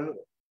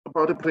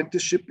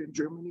apprenticeship in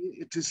Germany.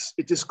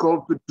 It is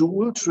called the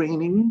dual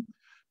training,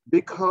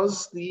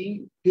 because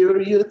the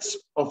periods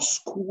of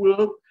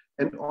school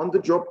and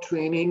on-the-job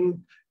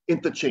training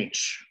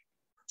interchange.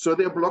 So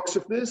there are blocks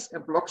of this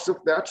and blocks of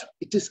that.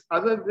 It is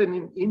other than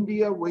in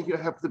India, where you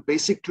have the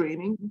basic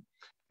training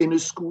in a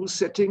school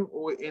setting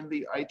or in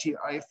the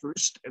ITI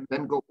first, and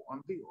then go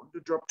on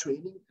the job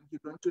training. And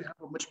you're going to have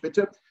a much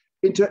better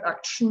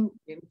interaction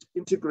and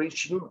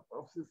integration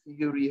of the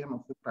theory and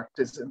of the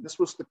practice. And this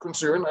was the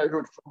concern I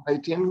heard from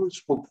Haitien, who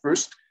spoke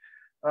first.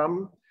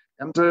 And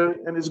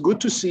it's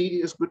good to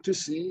see.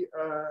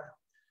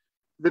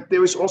 That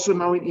there is also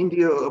now in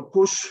India a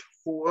push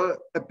for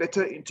a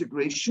better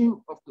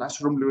integration of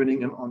classroom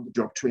learning and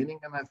on-the-job training.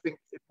 And I think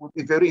it would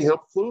be very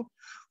helpful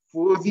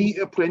for the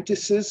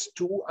apprentices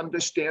to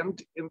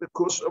understand in the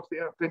course of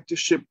their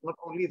apprenticeship, not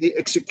only the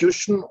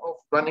execution of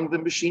running the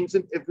machines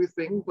and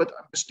everything, but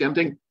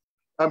understanding,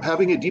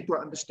 having a deeper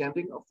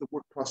understanding of the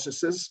work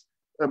processes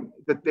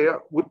that they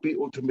would be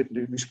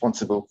ultimately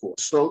responsible for.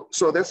 So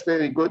that's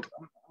very good.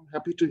 I'm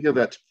happy to hear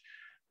that.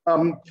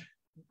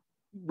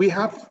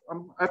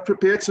 I've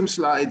prepared some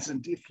slides,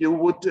 and if you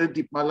would,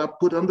 Deepmala,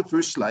 put on the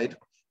first slide.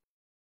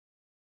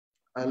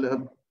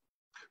 I'll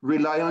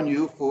rely on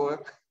you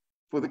for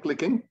the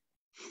clicking.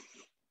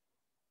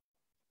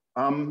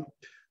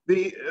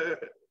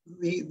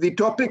 The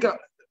topic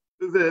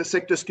the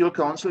Sector Skill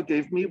Council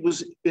gave me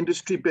was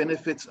industry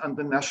benefits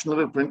under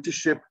National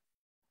Apprenticeship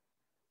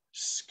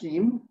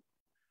Scheme.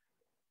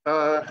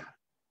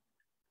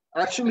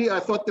 Actually, I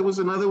thought there was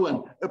another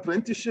one: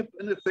 apprenticeship,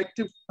 an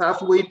effective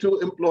pathway to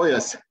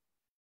employers.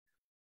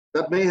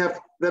 That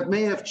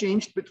may have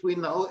changed between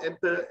now and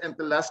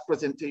the last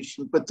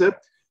presentation. But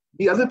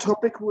the other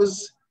topic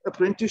was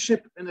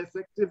apprenticeship, an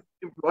effective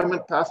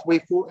employment pathway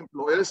for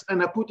employers.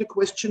 And I put a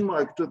question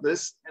mark to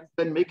this and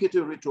then make it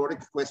a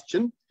rhetoric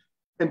question,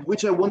 and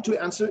which I want to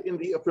answer in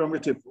the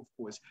affirmative, of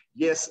course.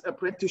 Yes,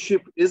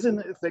 apprenticeship is an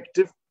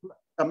effective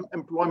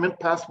employment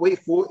pathway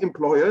for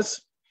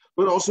employers,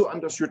 but also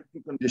under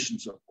certain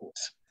conditions, of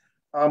course.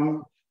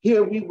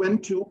 Here we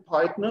went to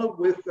partner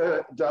with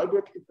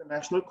Dahlberg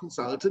International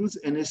Consultants,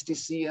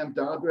 NSDC and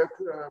Dahlberg,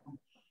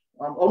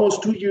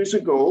 almost 2 years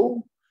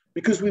ago,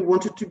 because we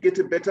wanted to get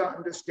a better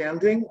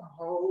understanding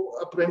how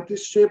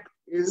apprenticeship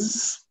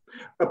is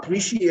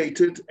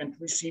appreciated and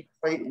received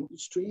by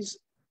industries.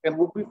 And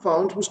what we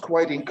found was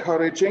quite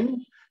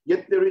encouraging,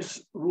 yet there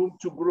is room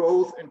to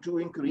grow and to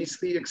increase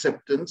the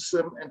acceptance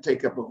and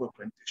take-up of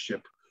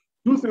apprenticeship.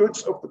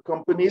 2/3 of the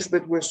companies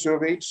that were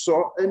surveyed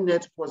saw a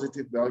net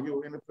positive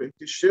value in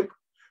apprenticeship,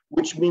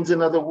 which means,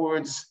 in other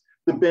words,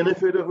 the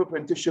benefit of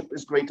apprenticeship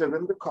is greater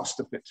than the cost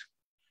of it.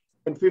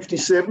 And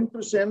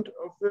 57%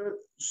 of the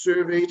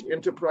surveyed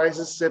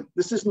enterprises said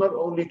this is not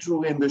only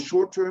true in the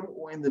short term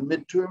or in the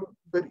midterm,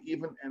 but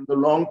even in the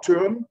long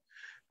term.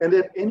 And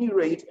at any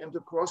rate, and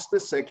across the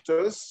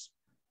sectors,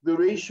 the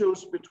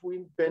ratios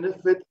between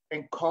benefit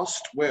and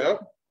cost were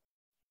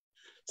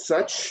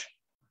such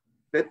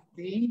that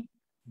the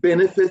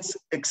benefits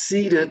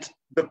exceeded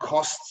the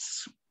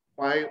costs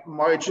by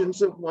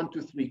margins of 1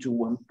 to 3 to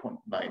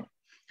 1.9.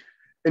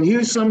 And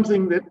here's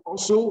something that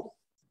also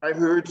I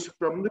heard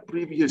from the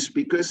previous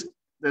speakers,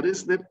 that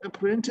is that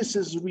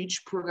apprentices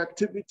reach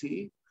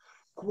productivity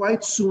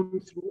quite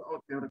soon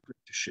throughout their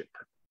apprenticeship.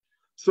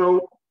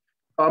 So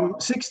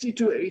 60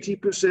 to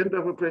 80%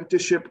 of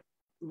apprenticeship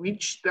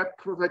reach that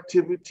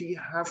productivity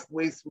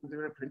halfway through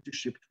their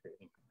apprenticeship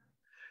training.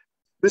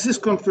 This is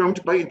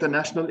confirmed by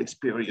international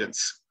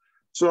experience.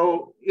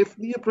 So if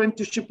the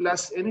apprenticeship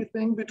lasts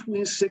anything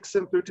between 6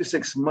 and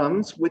 36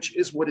 months, which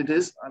is what it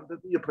is under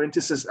the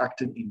Apprentices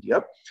Act in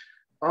India,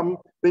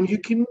 then you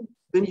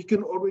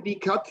can already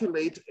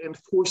calculate and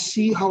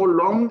foresee how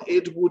long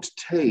it would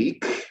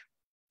take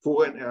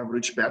for an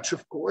average batch,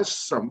 of course,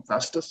 some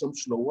faster, some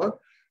slower,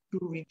 to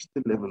reach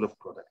the level of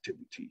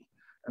productivity.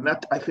 And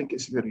that, I think,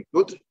 is very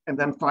good. And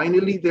then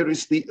finally, there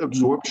is the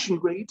absorption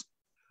rate.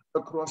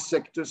 across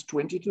sectors,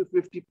 20 to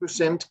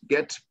 50%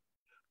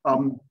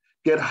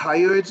 get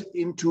hired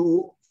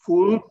into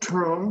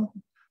full-time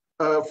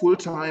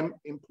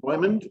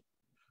employment.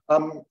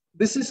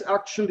 This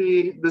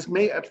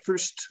may at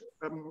first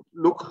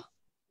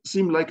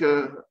seem like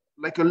a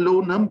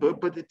low number,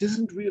 but it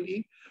isn't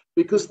really,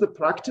 because the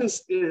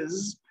practice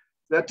is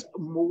that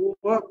more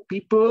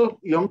people,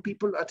 young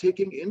people, are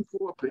taking in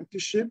for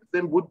apprenticeship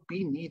than would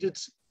be needed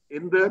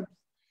in the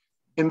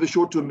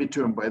short to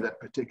midterm by that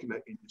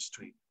particular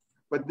industry.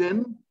 But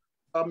then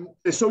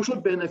a social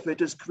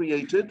benefit is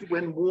created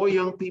when more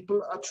young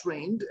people are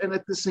trained, and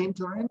at the same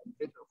time,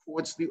 it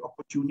affords the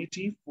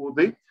opportunity for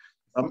the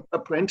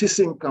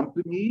apprenticing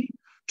company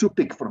to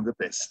pick from the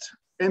best.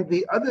 And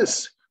the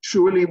others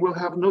surely will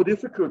have no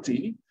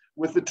difficulty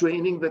with the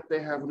training that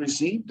they have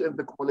received and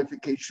the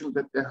qualification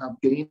that they have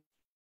gained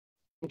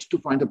to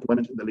find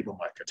employment in the labor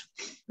market.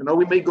 And now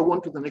we may go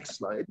on to the next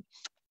slide,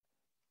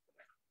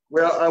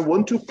 where I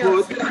want to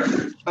put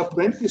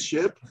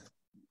apprenticeship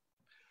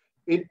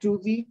into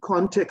the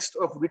context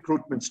of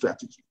recruitment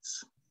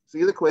strategies.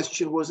 See, the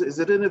question was, is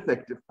it an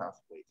effective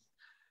pathway?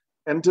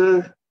 And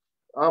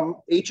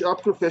HR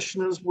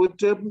professionals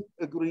would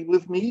agree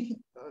with me.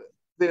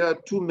 There are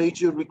two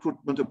major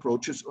recruitment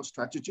approaches or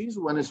strategies.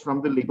 One is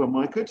from the labor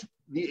market,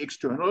 the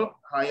external,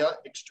 hire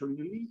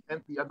externally,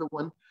 and the other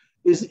one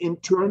is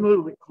internal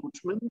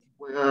recruitment,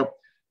 where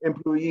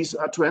employees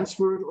are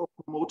transferred or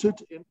promoted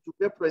into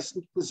their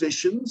present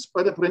positions,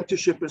 but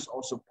apprenticeship is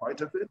also part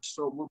of it.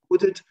 So we'll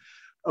put it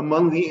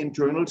among the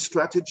internal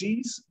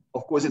strategies.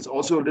 Of course, it's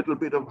also a little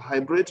bit of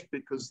hybrid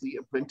because the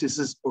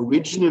apprentices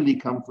originally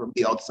come from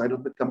the outside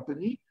of the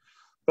company.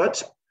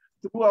 But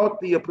throughout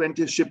the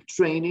apprenticeship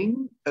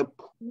training, a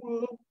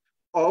pool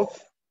of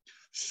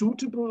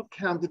suitable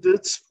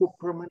candidates for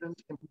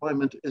permanent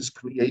employment is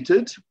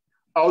created,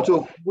 out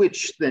of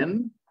which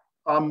then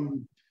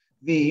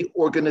the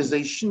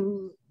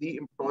organization, the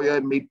employer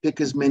may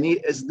pick as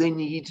many as they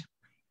need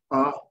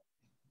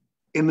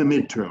in the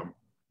midterm.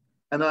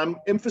 And I'm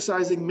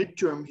emphasizing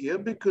midterm here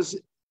because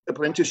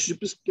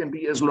apprenticeships can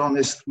be as long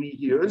as 3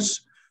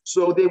 years.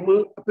 So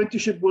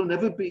apprenticeship will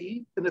never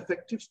be an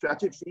effective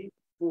strategy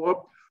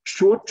for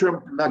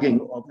short-term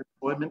plugging of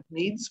employment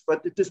needs,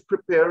 but it is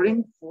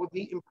preparing for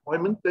the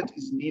employment that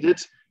is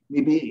needed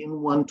maybe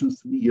in 1 to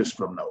 3 years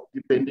from now,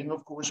 depending,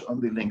 of course, on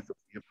the length of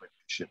the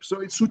apprenticeship.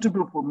 So it's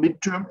suitable for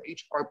midterm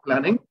HR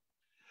planning.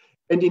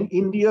 And in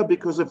India,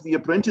 because of the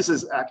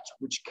Apprentices Act,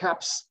 which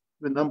caps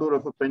the number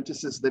of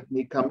apprentices that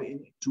may come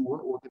into an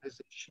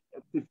organization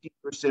at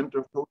 50%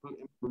 of total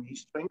employee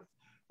strength,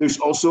 there's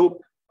also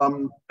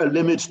a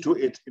limit to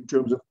it in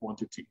terms of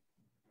quantity.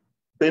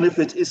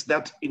 Benefit is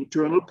that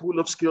internal pool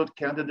of skilled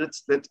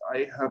candidates that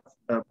I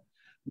have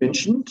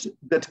mentioned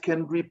that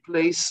can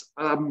replace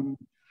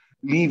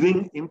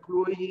leaving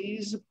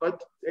employees,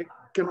 but it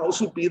can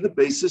also be the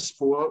basis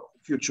for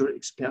future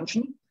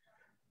expansion.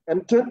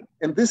 And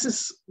this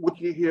is what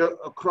you hear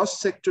across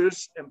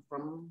sectors and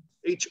from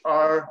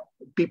HR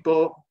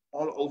people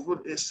all over,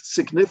 is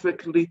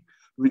significantly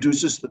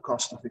reduces the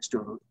cost of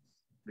external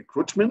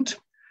recruitment,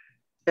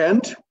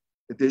 and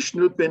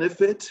additional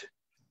benefit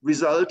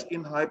result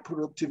in high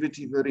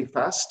productivity very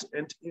fast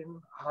and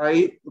in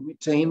high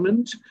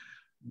retainment,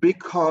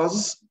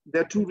 because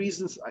there are two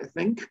reasons, I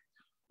think.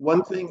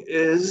 One thing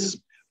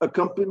is a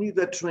company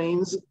that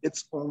trains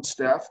its own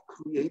staff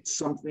creates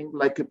something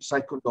like a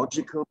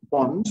psychological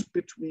bond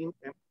between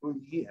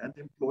employee and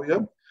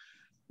employer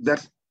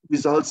that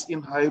results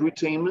in high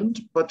retainment,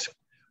 but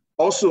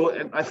also,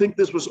 and I think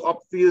this was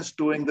obvious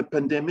during the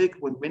pandemic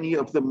when many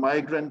of the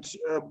migrant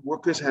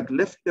workers had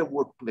left their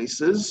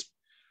workplaces,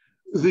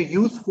 the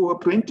youth for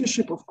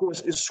apprenticeship, of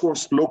course, is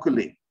sourced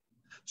locally.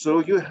 So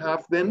you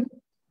have then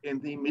in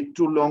the mid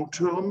to long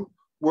term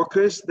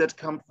workers that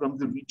come from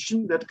the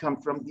region, that come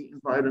from the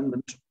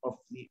environment of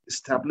the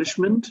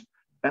establishment,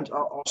 and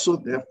are also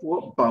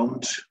therefore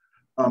bound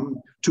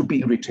to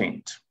be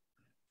retained.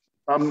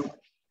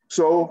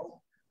 So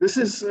this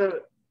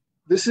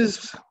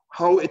is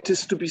how it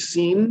is to be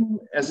seen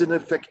as an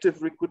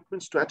effective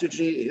recruitment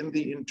strategy in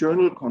the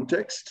internal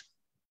context.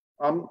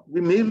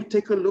 We may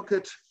take a look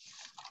at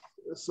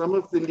some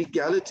of the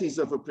legalities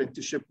of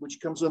apprenticeship, which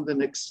comes on the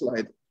next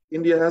slide.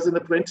 India has an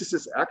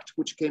Apprentices Act,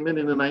 which came in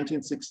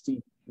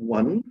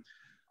 1961.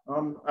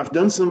 I've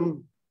done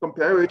some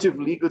comparative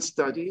legal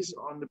studies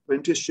on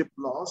apprenticeship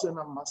laws, and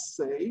I must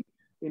say,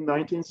 in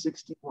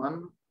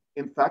 1961,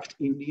 in fact,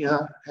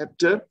 India had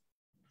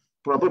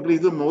probably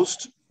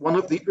one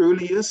of the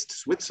earliest,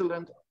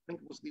 Switzerland, I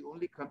think, was the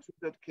only country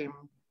that came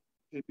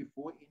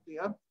before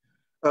India,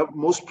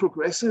 most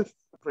progressive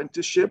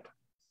apprenticeship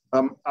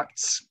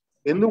acts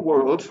in the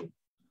world.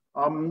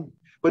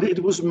 But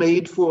it was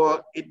made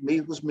for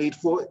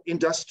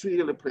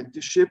industrial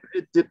apprenticeship.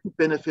 It didn't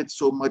benefit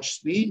so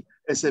much the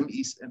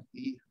SMEs and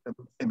the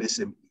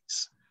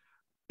MSMEs.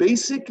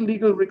 Basic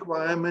legal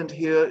requirement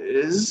here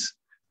is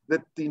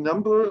that the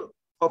number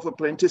of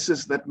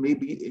apprentices that may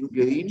be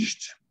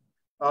engaged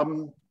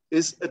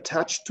is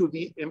attached to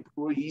the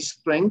employee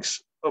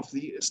strengths of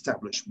the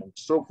establishment.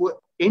 So for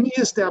any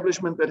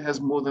establishment that has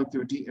more than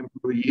 30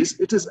 employees,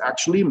 it is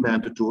actually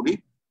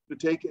mandatory to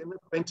take in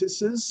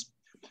apprentices,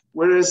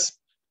 whereas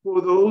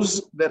for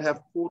those that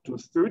have 4 to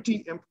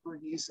 30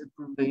 employees, it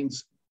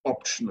remains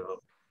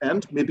optional.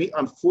 And maybe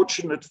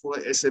unfortunate for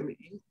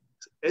MSMEs,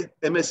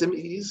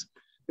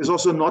 is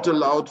also not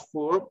allowed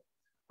for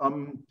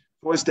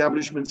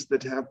establishments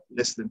that have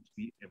less than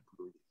 3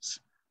 employees.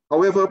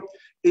 However,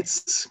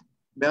 it's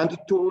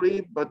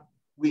mandatory, but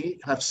we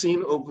have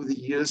seen over the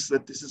years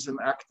that this is an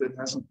act that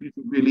hasn't been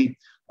really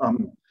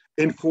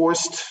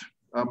enforced.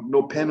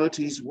 No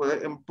penalties were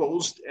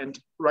imposed, and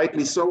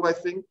rightly so. I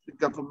think the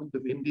government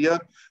of India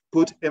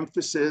put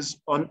emphasis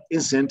on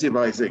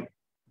incentivizing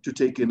to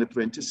take in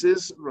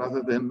apprentices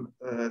rather than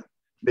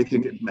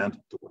making it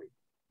mandatory.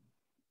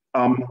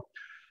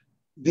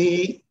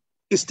 The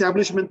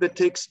establishment that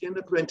takes in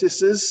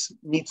apprentices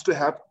needs to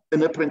have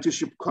an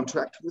apprenticeship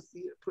contract with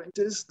the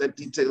apprentice that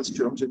details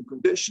terms and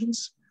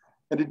conditions,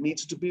 and it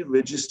needs to be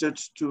registered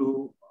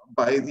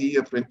by the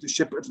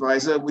apprenticeship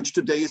advisor, which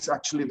today is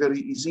actually very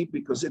easy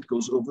because it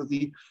goes over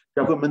the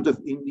Government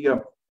of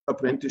India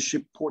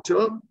apprenticeship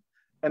portal.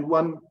 And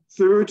one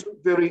third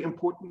very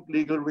important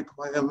legal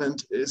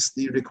requirement is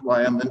the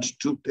requirement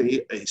to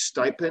pay a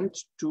stipend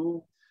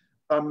to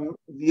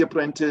the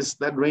apprentice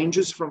that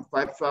ranges from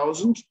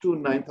 5,000 to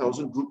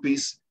 9,000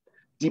 rupees,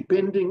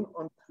 depending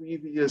on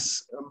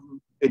previous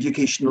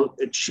educational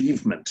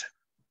achievement.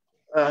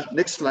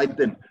 Next slide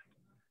then.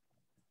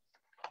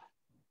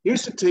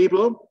 Here's a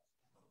table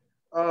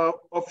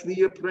of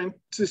the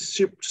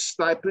apprenticeship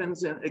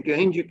stipends. And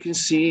again, you can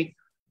see,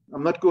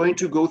 I'm not going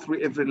to go through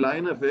every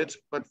line of it,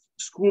 but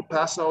school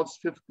pass-outs,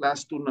 5th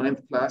class to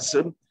 9th class,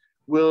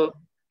 will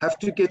have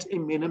to get a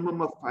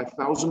minimum of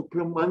 5,000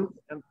 per month.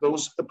 And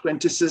those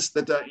apprentices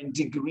that are in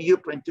degree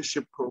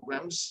apprenticeship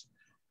programs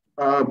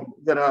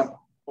that are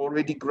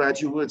already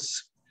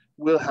graduates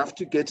will have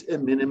to get a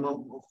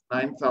minimum of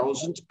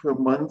 9,000 per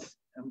month.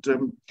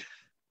 And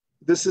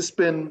this has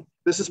been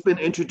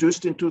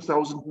introduced in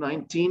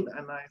 2019,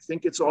 and I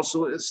think it's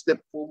also a step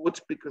forward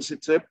because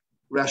it's a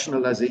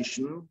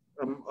rationalization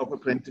of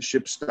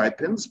apprenticeship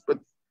stipends. But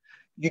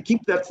you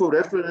keep that for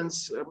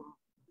reference.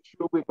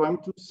 We're going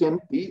to send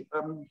the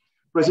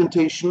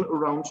presentation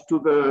around to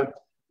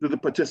the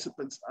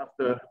participants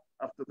after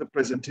the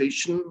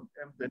presentation,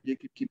 and then you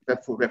can keep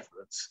that for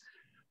reference.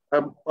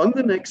 On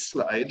the next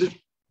slide,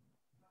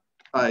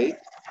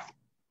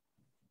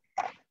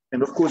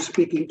 and of course,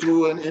 speaking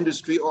to an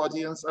industry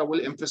audience, I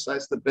will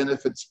emphasize the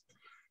benefits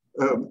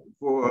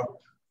for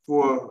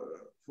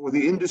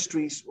the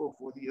industries or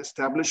for the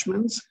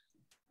establishments.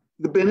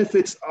 The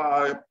benefits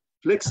are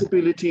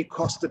flexibility,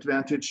 cost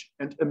advantage,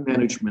 and a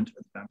management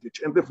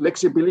advantage. And the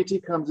flexibility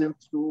comes in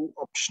through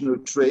optional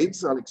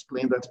trades. I'll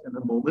explain that in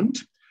a moment.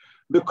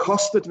 The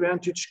cost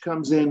advantage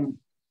comes in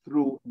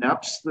through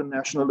NAPS, the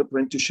National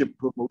Apprenticeship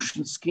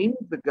Promotion Scheme.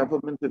 The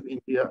Government of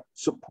India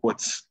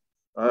supports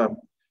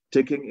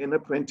taking in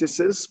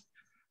apprentices.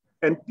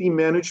 And the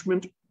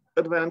management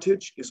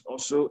advantage is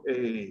also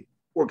an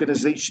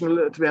organizational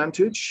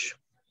advantage.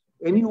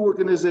 Any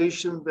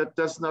organization that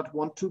does not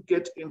want to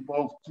get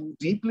involved too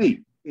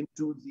deeply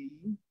into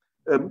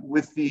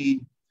with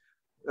the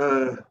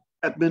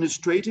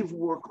administrative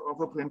work of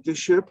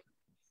apprenticeship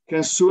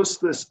can source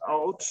this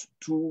out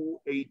to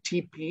a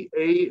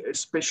TPA, a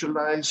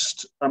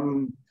specialized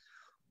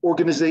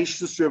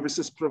organization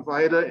services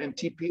provider, and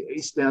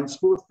TPA stands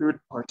for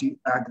third-party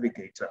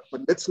aggregator.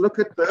 But let's look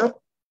at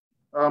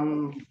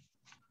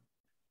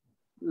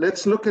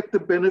the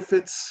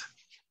benefits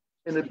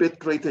in a bit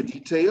greater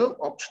detail.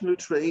 Optional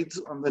trades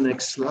on the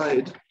next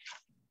slide.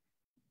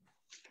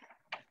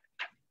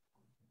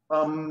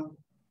 I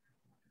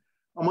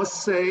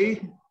must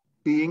say,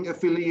 being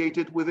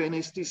affiliated with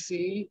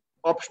NSDC,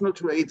 optional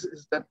trades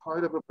is that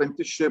part of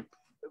apprenticeship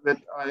that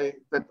I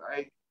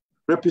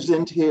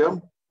represent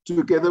here,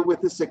 together with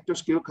the sector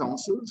skill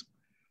councils,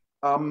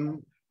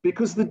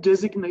 because the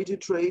designated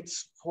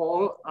trades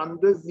fall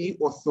under the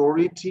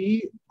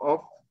authority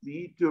of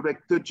the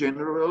Director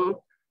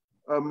General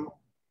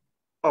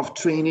of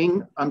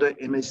Training under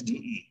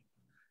MSDE.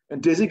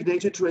 And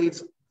designated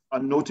trades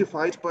are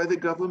notified by the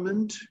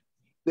government.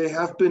 They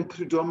have been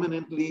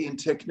predominantly in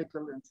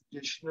technical and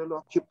traditional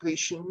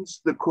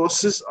occupations. The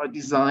courses are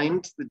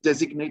designed, the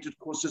designated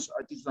courses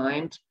are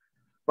designed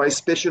by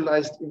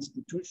specialized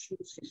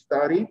institutions,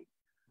 SISTARI,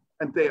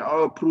 and they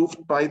are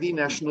approved by the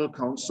National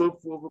Council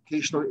for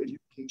Vocational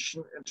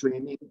Education and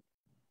Training,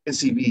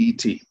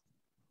 NCVET.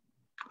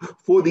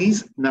 For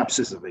these, NAPS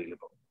is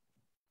available.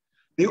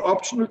 The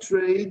optional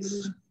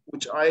trades,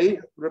 which I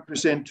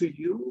represent to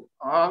you,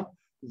 are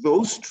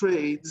those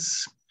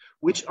trades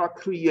which are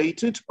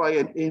created by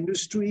an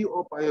industry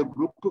or by a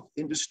group of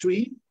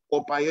industry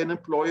or by an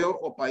employer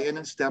or by an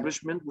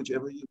establishment,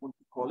 whichever you want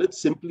to call it,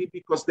 simply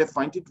because they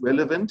find it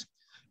relevant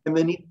and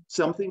they need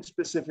something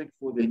specific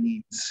for their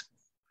needs.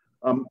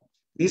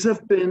 These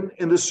have been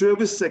in the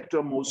service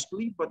sector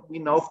mostly, but we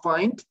now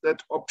find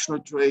that optional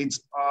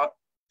trades are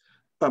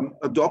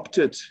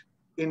adopted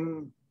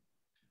in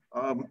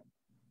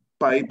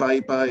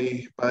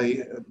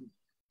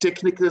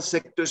technical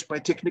sectors, by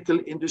technical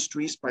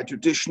industries, by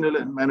traditional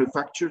and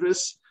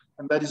manufacturers,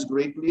 and that is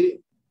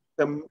greatly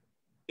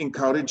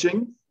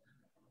encouraging.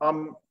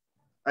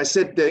 I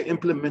said they're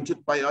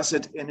implemented by us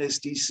at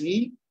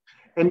NSDC,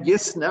 and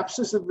yes, SNAPS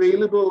is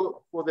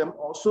available for them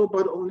also,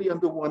 but only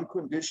under one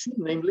condition,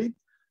 namely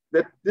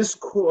that this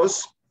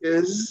course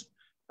is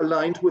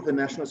aligned with the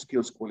National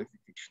Skills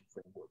Qualification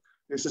Framework.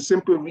 There's a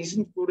simple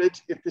reason for it.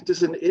 If it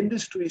is an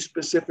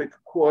industry-specific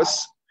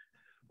course,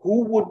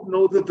 who would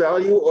know the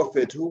value of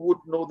it? Who would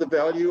know the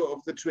value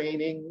of the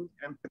training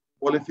and the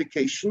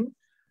qualification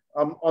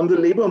on the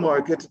labor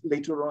market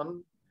later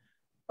on?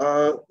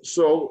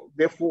 So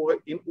therefore,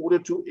 in order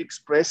to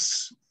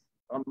express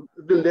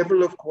the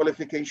level of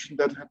qualification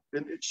that have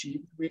been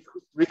achieved, we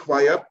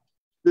require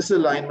this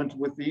alignment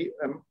with the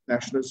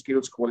National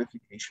Skills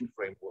Qualification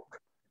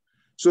Framework.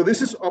 So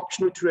this is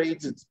optional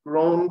trades. It's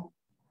grown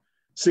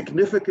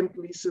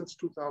significantly since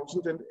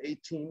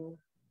 2018.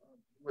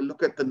 We'll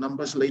look at the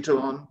numbers later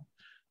on.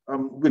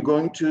 We're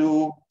going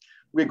to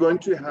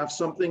have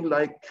something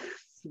like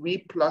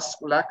 3+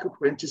 lakh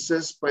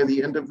apprentices by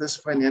the end of this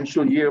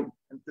financial year,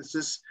 and this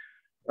is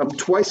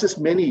twice as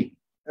many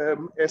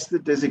as the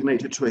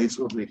designated trades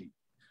already.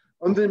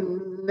 On the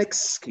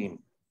next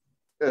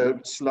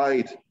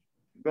slide,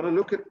 we're going to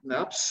look at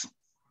NAPS,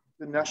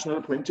 the National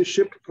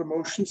Apprenticeship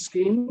Promotion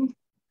Scheme,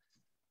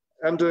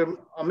 and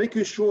I'll make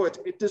it short.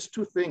 It does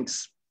two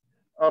things.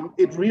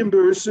 It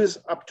reimburses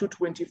up to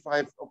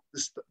 25%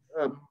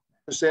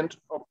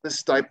 of the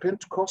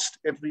stipend cost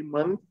every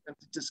month, and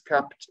it is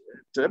capped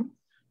at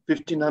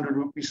 1,500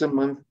 rupees a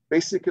month.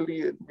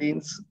 Basically, it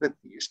means that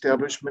the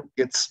establishment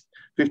gets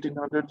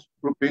 1,500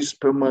 rupees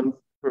per month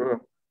per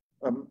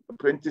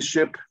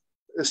apprenticeship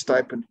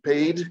stipend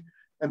paid.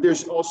 And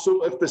there's also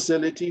a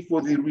facility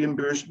for the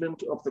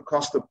reimbursement of the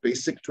cost of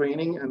basic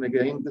training. And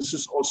again, this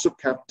is also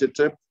capped at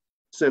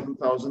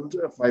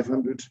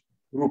 7,500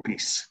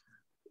 rupees.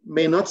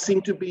 May not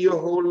seem to be a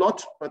whole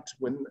lot, but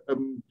when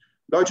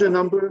larger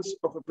numbers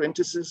of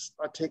apprentices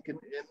are taken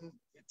in,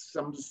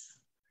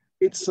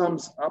 it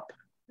sums up.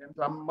 And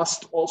I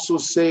must also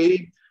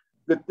say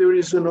that there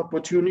is an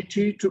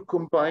opportunity to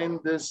combine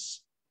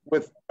this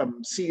with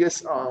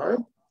CSR,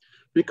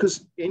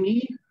 because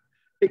any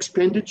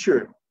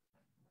expenditure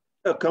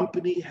a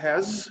company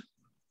has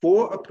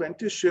for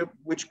apprenticeship,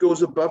 which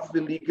goes above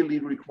the legally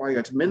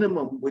required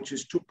minimum, which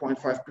is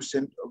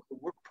 2.5% of the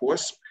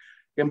workforce,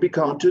 can be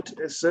counted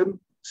as a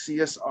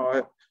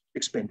CSR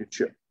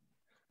expenditure.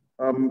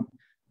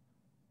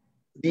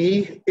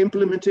 The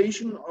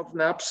implementation of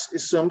NAPS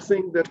is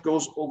something that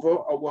goes over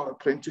our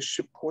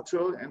apprenticeship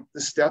portal, and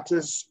the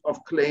status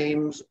of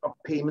claims, of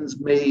payments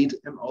made,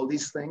 and all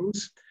these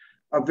things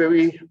are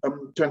very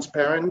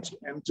transparent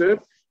and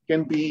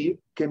can be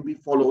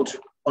followed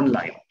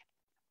online.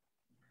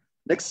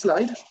 Next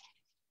slide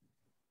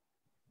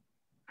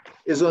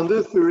is on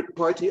the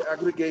third-party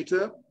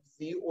aggregator,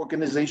 the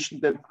organization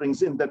that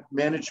brings in that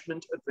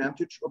management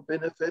advantage or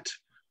benefit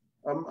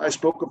I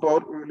spoke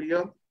about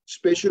earlier.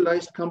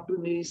 Specialized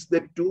companies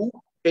that do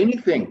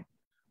anything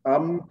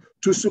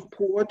to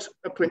support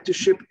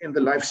apprenticeship in the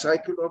life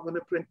cycle of an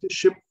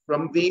apprenticeship,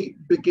 from the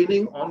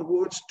beginning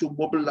onwards, to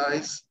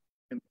mobilize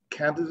and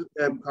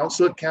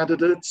counsel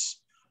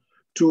candidates,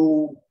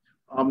 to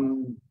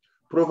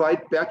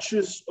provide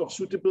batches of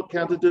suitable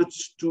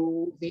candidates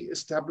to the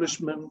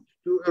establishment,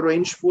 to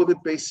arrange for the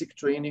basic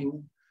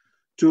training,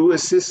 to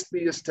assist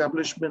the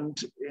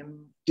establishment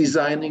in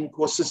designing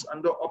courses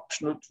under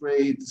optional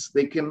trades.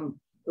 They can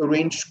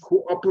arrange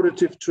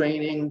cooperative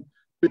training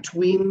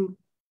between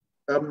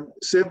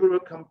several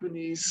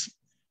companies.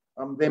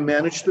 They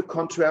manage the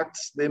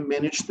contracts, they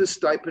manage the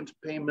stipend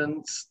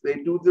payments, they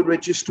do the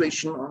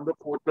registration on the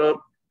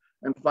portal,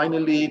 and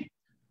finally,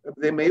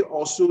 they may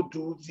also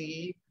do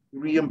the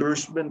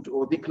reimbursement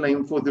or the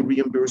claim for the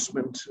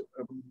reimbursement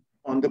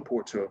on the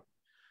portal.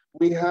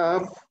 We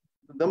have,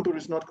 the number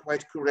is not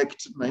quite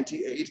correct,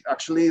 98,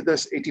 actually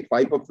there's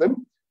 85 of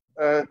them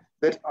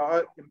that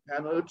are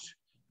impaneled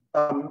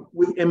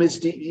with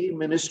MSDE,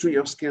 Ministry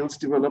of Skills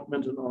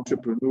Development and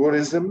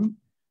Entrepreneurism.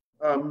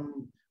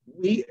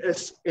 We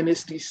as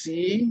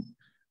NSDC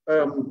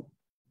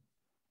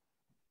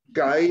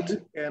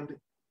guide and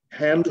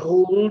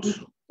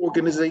handhold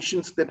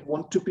organizations that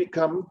want to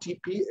become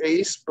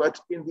TPAs, but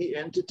in the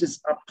end it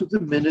is up to the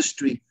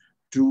ministry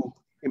to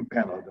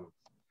impanel them.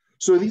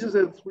 So these are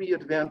the three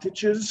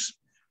advantages: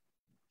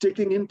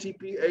 taking in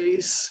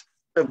TPAs,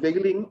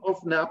 availing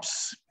of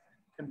NAPS,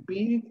 and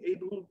being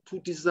able to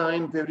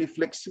design very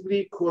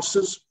flexibly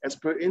courses as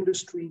per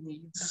industry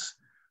needs,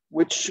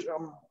 which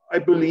I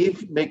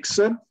believe makes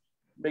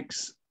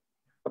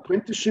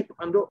apprenticeship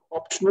under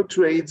optional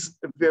trades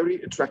a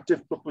very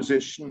attractive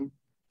proposition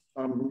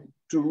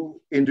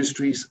to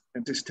industries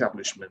and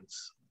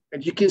establishments.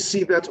 And you can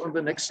see that on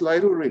the next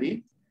slide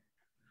already.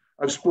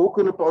 I've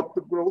spoken about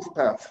the growth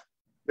path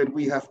that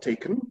we have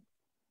taken,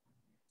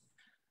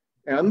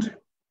 and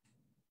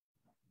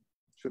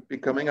should be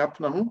coming up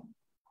now.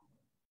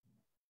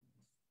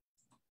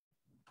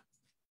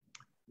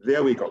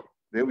 There we go.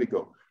 There we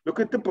go. Look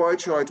at the bar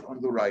chart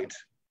on the right,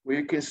 where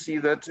you can see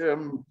that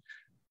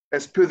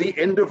as per the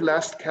end of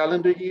last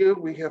calendar year,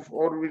 we have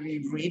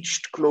already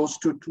reached close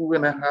to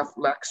 2.5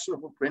 lakhs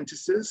of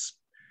apprentices.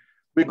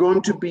 We're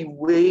going to be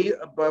way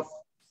above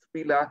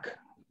 3 lakh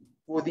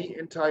for the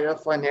entire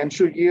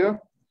financial year.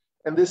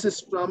 And this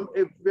is from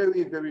a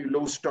very, very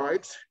low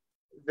start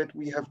that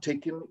we have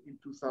taken in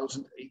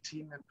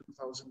 2018 and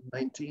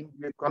 2019.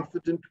 We are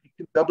confident we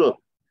can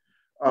double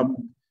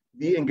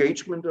the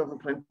engagement of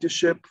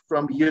apprenticeship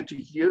from year to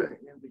year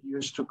in the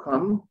years to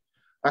come.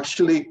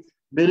 Actually,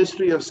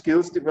 Ministry of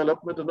Skills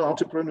Development and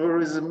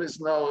Entrepreneurism is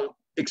now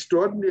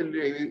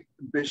extraordinarily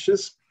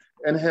ambitious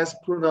and has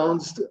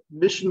pronounced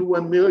Mission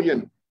 1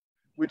 million,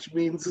 which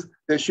means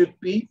there should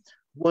be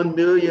 1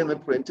 million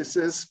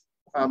apprentices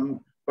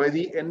by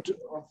the end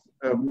of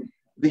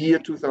the year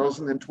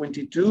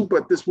 2022,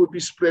 but this will be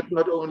spread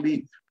not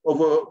only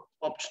over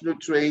optional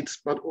trades,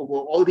 but over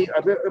all the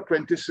other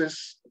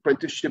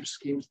apprenticeship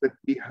schemes that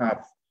we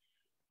have.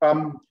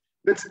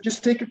 Let's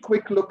just take a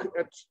quick look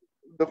at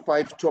the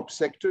 5 top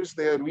sectors.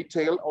 They are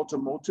retail,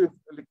 automotive,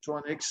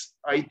 electronics,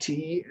 IT,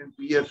 and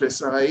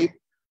BFSI.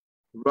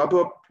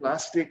 Rubber,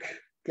 plastic,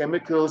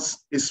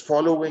 chemicals is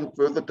following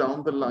further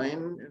down the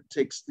line and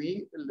takes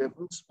the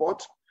 11th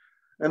spot.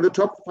 And the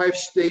top 5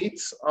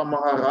 states are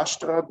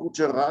Maharashtra,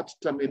 Gujarat,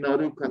 Tamil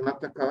Nadu,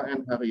 Karnataka,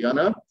 and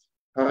Haryana.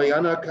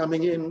 Haryana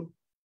coming in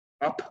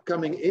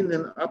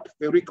and up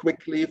very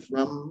quickly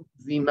from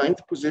the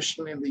 9th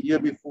position in the year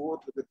before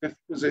to the 5th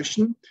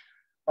position.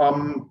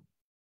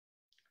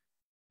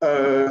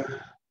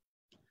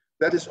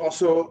 That is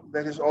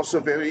also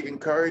very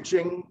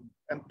encouraging,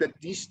 and that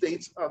these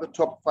states are the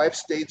top 5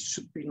 states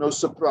should be no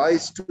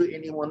surprise to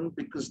anyone,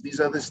 because these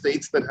are the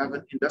states that have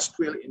an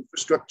industrial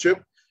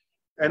infrastructure.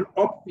 And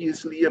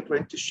obviously,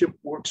 apprenticeship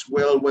works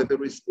well where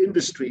there is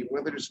industry.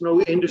 Where there is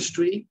no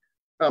industry,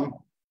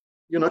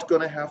 you're not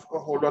going to have a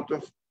whole lot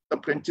of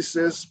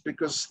apprentices,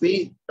 because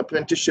the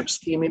apprenticeship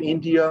scheme in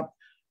India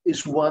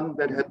is one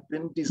that had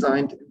been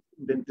designed and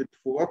invented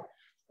for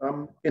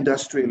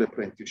industrial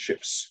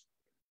apprenticeships.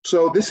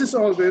 So this is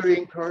all very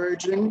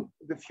encouraging.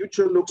 The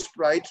future looks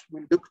bright.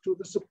 We look to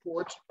the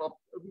support of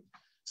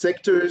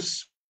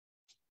sectors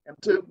and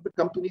the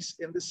companies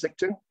in the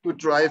sector to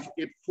drive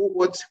it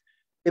forward.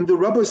 In the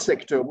rubber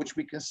sector, which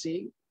we can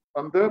see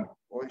under,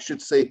 or I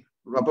should say,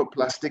 rubber,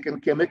 plastic,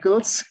 and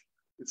chemicals.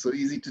 It's so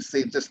easy to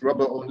say just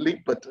rubber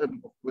only, but of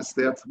course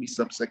there are 3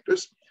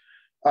 subsectors.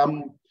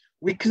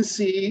 We can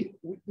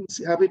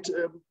have it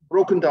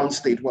broken down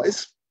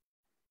state-wise.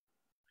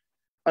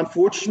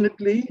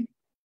 Unfortunately,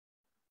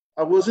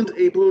 I wasn't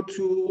able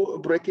to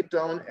break it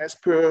down as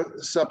per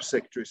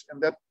subsectors,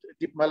 and that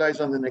lies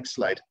on the next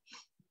slide.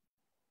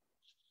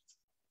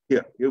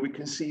 Here we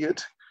can see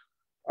it.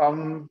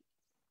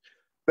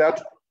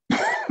 That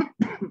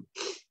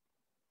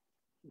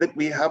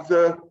we have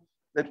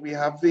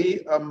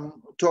the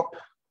top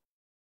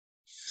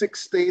 6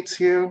 states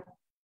here,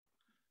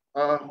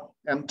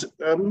 and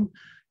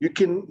you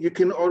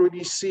can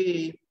already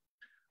see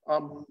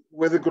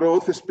where the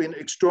growth has been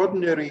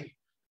extraordinary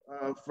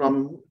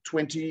from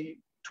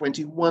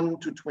 2021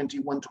 to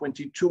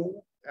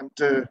 21-22,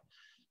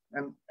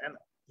 and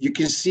you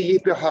can see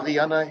the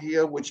Haryana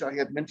here, which I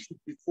had mentioned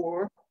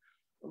before.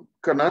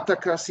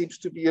 Karnataka seems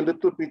to be a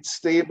little bit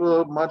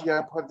stable.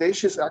 Madhya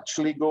Pradesh is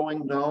actually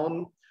going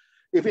down.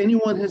 If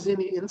anyone has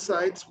any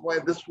insights why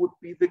this would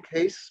be the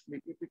case,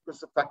 maybe because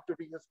the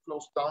factory has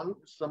closed down,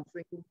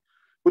 something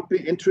would be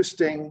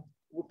interesting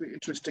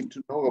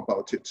to know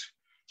about it.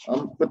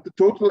 But the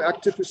total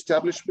active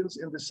establishments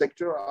in the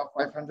sector are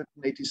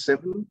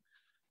 587.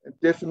 And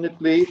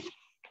definitely,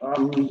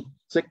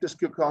 Sector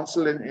Skill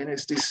Council and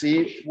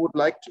NSDC would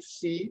like to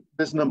see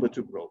this number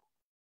to grow.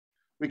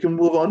 We can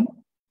move on.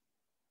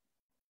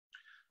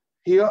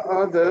 Here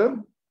are the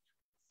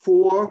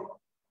 4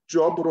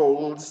 job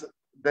roles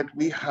that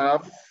we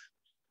have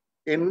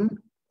in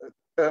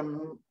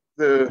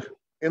the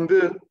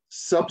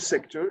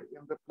subsector,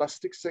 in the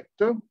plastic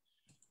sector.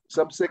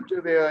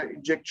 Subsector, they are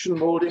injection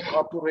molding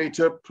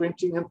operator,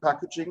 printing and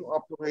packaging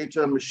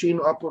operator,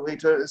 machine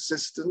operator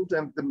assistant,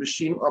 and the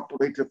machine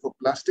operator for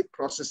plastic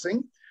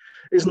processing.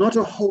 Is not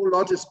a whole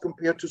lot as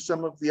compared to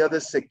some of the other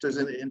sectors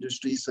and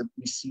industries that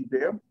we see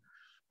there.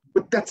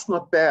 But that's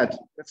not bad.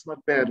 That's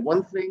not bad.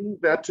 One thing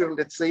that,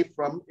 let's say,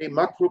 from a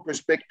macro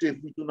perspective,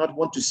 we do not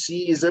want to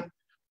see is a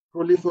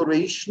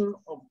proliferation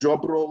of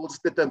job roles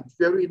that are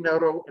very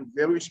narrow and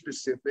very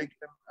specific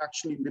and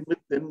actually limit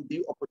then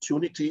the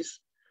opportunities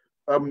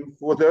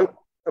for the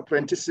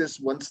apprentices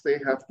once they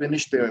have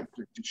finished their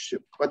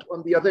apprenticeship. But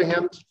on the other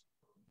hand,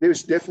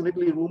 there's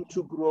definitely room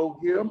to grow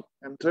here.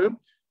 And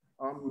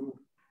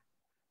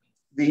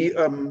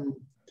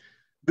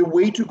the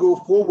way to go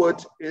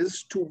forward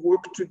is to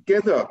work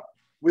together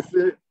with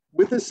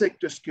the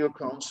Sector Skill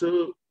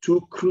Council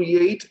to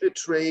create a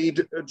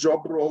trade, a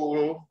job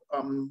role,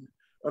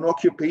 an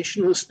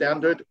occupational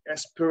standard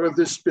as per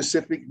the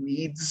specific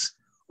needs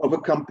of a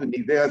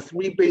company. There are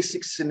 3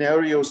 basic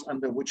scenarios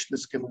under which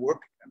this can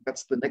work, and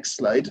that's the next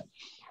slide.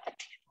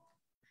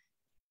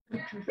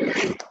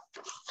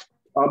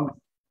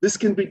 This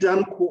can be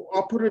done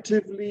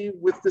cooperatively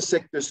with the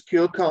Sector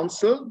Skill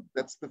Council.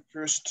 That's the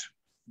first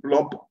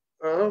blob,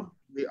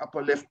 the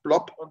upper left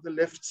blob on the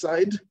left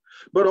side.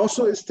 But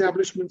also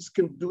establishments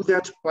can do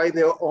that by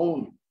their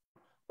own.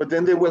 But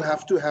then they will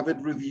have to have it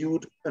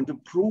reviewed and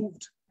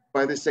approved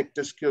by the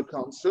Sector Skill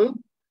Council.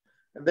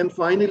 And then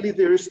finally,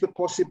 there is the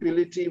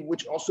possibility,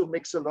 which also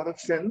makes a lot of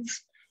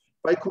sense,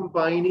 by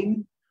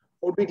combining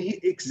already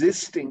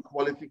existing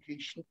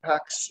qualification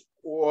packs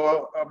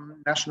or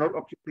national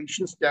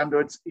occupation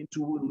standards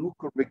into a new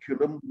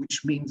curriculum,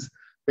 which means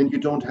then you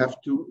don't have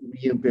to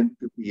reinvent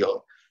the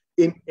wheel.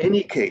 In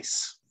any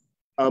case,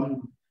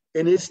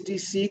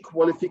 NSDC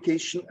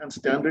qualification and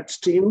standards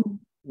team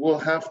will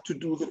have to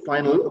do the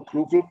final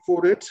approval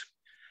for it.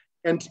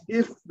 And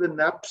if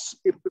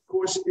the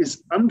course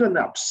is under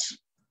NAPS,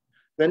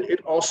 then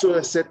it also,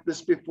 as said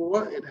this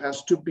before, it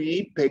has to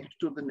be pegged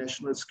to the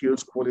National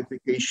Skills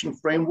Qualification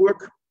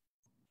Framework.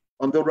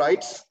 On the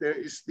right, there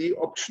is the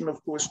option,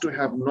 of course, to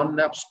have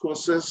non-NAPS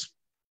courses,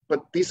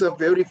 but these are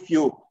very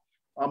few.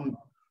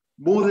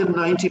 More than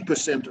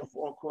 90% of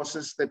all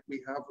courses that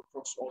we have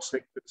across all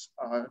sectors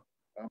are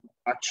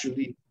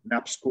actually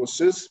NAPS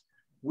courses,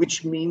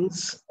 which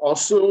means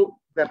also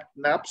that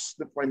NAPS,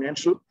 the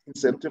financial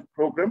incentive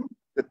program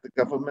that the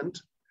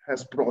government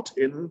has brought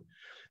in,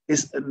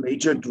 is a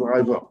major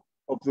driver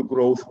of the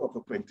growth of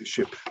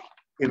apprenticeship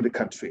in the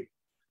country.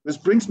 This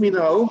brings me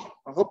now,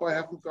 I hope I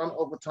haven't gone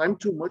over time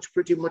too much,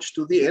 pretty much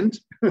to the end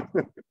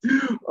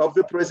of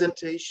the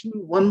presentation.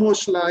 One more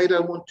slide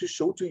I want to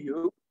show to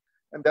you,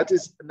 and that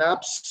is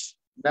NAPS,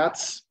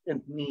 NATS,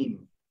 and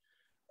NEAM.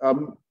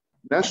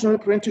 National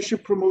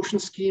Apprenticeship Promotion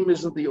Scheme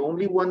isn't the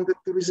only one that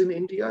there is in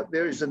India.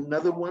 There is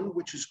another one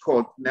which is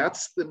called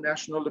NATS, the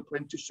National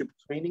Apprenticeship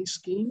Training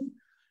Scheme,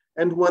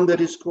 and one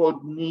that is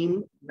called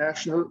NEAM,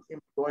 National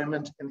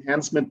Employment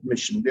Enhancement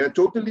Mission. They are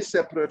totally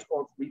separate,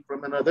 all three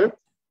from another,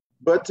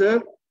 but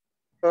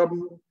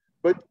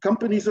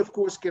companies, of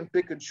course, can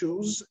pick and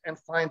choose and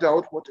find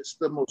out what is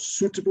the most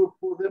suitable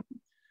for them,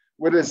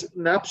 whereas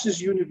NAPS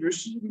is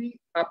universally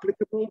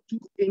applicable to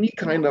any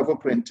kind of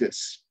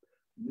apprentice.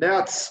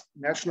 NATS,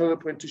 National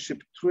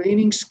Apprenticeship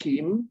Training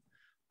Scheme,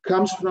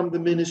 comes from the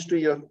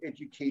Ministry of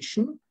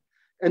Education,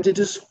 and it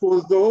is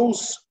for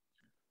those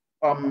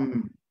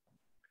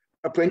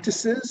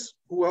apprentices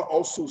who are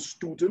also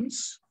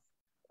students,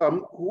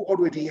 who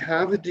already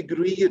have a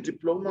degree, a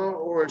diploma,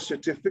 or a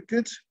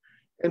certificate,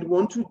 and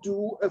want to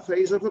do a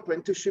phase of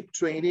apprenticeship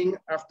training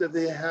after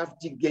they have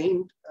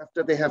gained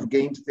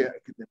their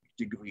academic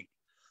degree.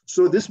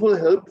 So this will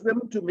help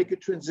them to make a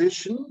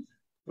transition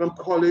from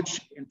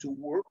college into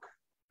work.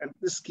 And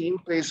the scheme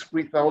pays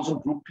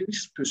 3,000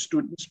 rupees per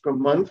student per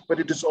month, but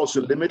it is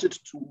also limited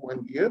to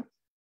 1 year.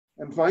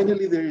 And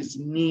finally, there is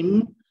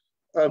NEAM,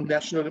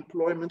 National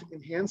Employment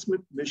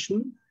Enhancement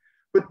Mission,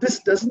 but this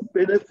doesn't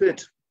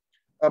benefit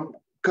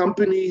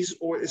companies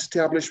or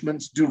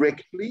establishments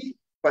directly,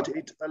 but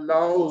it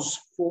allows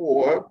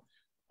for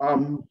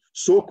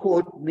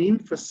so-called NEAM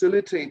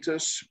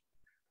facilitators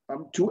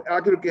to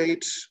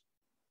aggregate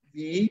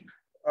the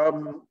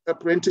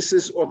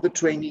apprentices or the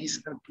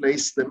trainees and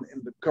place them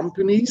in the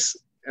companies.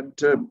 And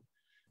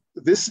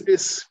this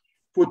is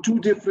for two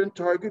different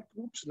target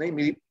groups,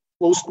 namely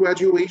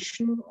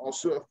post-graduation,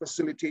 also a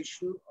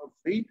facilitation of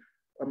the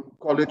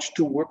college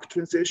to work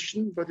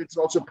transition, but it's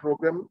also a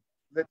program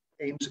that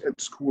aims at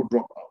school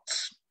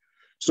dropouts.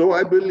 So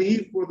I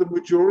believe for the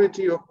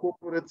majority of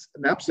corporates,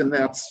 NAPS and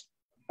NATS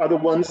are the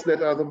ones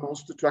that are the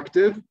most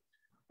attractive.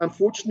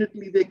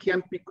 Unfortunately, they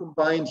can't be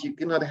combined. You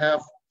cannot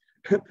have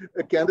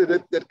a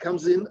candidate that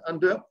comes in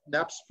under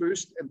NAPS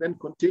first and then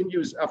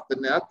continues after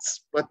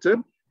NATS, but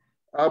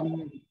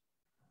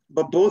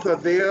both are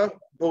there,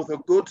 both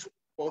are good,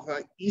 both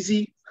are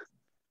easy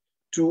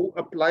to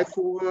apply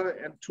for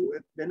and to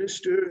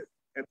administer.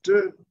 And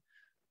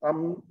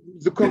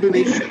the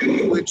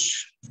combination,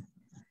 which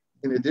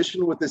in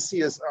addition with the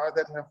CSR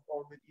that I have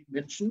already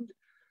mentioned,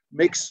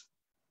 makes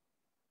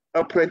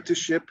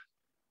apprenticeship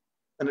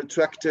an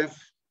attractive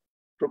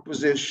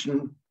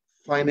proposition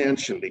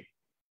financially.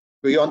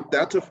 Beyond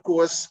that, of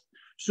course,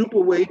 super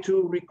way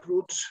to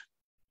recruit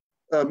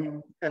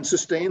and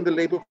sustain the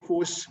labor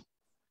force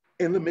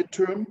in the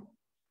midterm,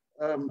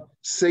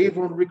 save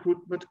on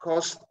recruitment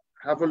costs,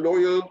 have a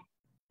loyal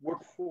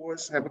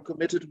workforce, have a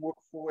committed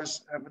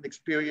workforce, have an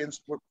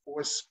experienced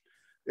workforce.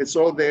 It's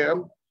all there.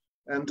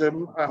 And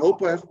I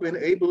hope I have been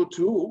able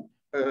to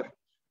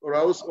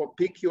arouse or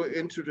pique your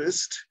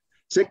interest.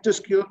 Sector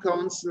Skill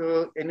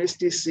Council,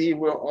 NSDC,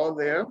 we're all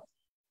there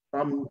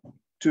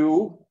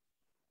to,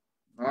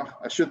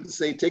 I shouldn't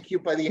say take you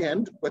by the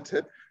hand, but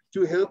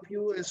to help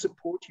you and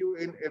support you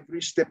in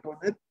every step on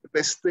it. The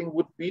best thing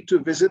would be to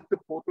visit the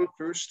portal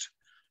first.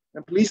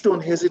 And please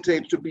don't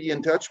hesitate to be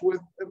in touch with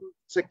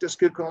Sector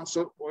Skill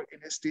Council or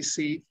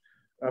NSDC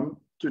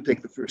to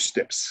take the first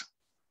steps.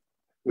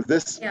 With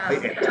this, yeah,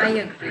 I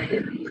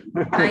agree.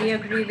 I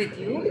agree with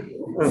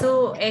you.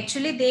 So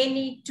actually they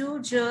need to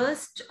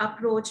just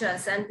approach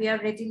us and we are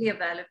readily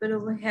available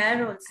over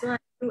here also. And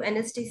through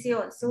NSDC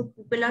also,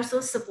 people are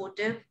so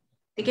supportive.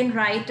 They can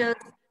write us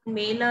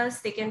mail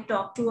us, they can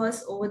talk to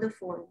us over the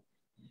phone.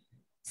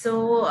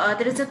 So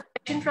there is a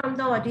question from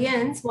the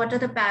audience. What are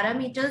the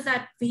parameters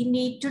that we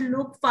need to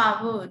look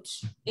forward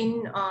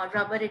in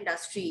rubber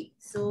industry?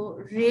 So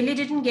really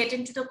didn't get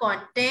into the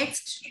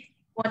context.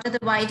 What are the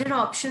wider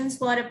options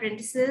for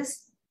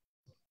apprentices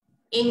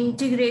in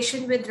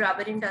integration with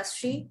rubber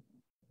industry?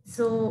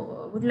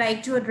 So would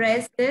like to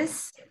address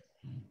this.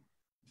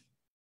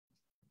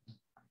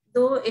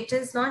 Though it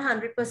is not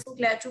 100%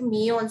 clear to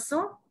me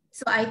also.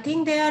 So I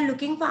think they are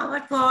looking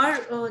forward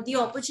for the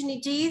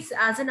opportunities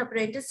as an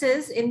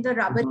apprentices in the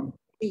rubber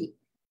industry.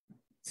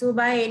 So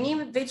by any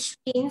which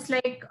means,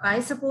 like,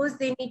 I suppose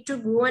they need to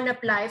go and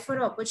apply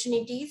for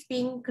opportunities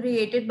being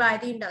created by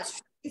the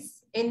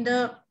industries in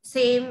the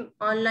same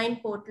online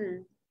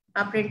portal,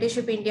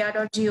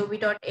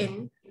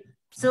 apprenticeshipindia.gov.in.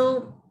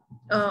 So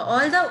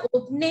all the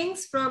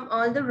openings from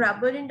all the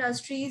rubber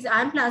industries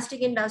and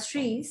plastic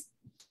industries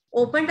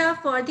opened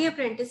up for the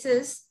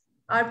apprentices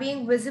are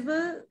being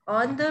visible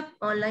on the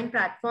online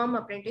platform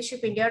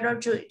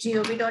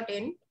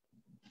apprenticeshipindia.gov.in.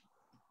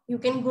 You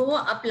can go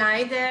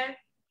apply there,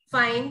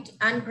 find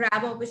and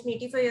grab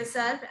opportunity for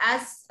yourself.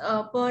 As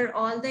per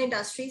all the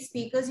industry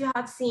speakers, you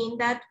have seen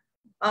that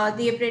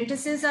the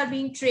apprentices are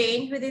being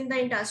trained within the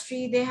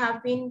industry. They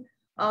have been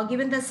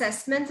given the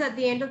assessments at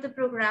the end of the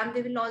program.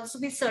 They will also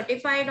be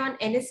certified on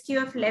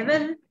NSQF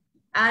level.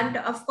 And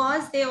of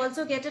course, they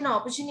also get an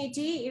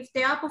opportunity if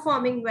they are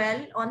performing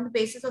well on the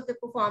basis of the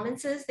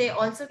performances. They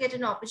also get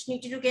an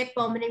opportunity to get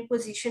permanent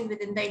position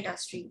within the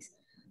industries.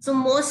 So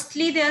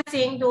mostly they are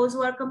saying those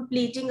who are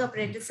completing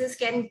apprentices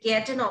can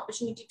get an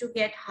opportunity to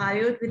get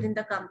hired within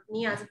the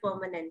company as a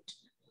permanent.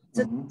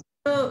 So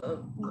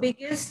the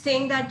biggest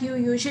thing that you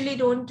usually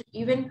don't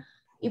even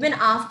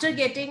after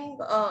getting,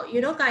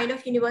 kind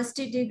of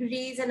university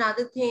degrees and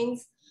other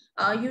things,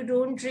 you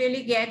don't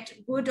really get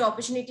good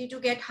opportunity to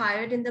get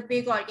hired in the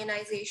big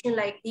organization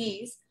like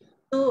these.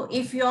 So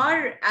if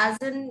you're as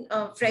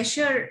a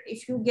fresher,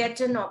 if you get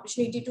an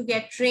opportunity to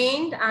get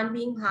trained and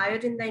being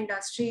hired in the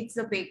industry, it's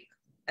a big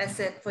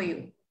asset for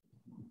you.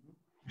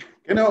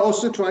 Can I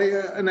also try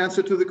an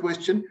answer to the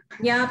question?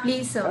 Yeah,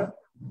 please, sir.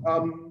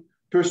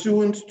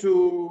 Pursuant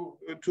to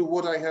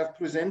what I have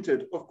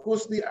presented, of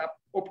course, the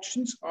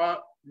options are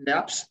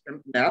NAPS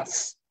and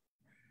NATS.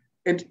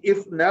 And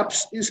if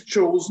NAPS is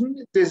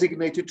chosen,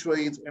 designated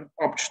trades and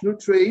optional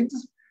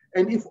trades.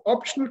 And if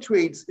optional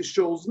trades is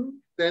chosen,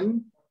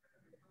 then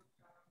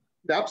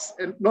NAPS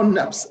and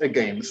non-NAPS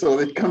again. So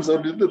it comes a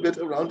little bit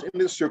around in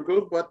a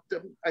circle, but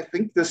I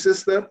think these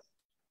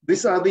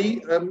are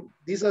the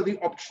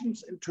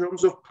options in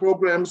terms of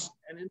programs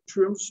and in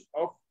terms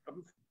of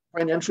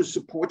financial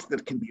support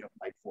that can be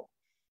applied for.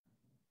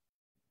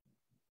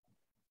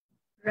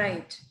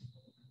 Right.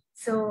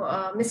 So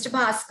Mr.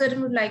 Bhaskar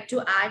would like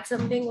to add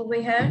something over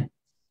here.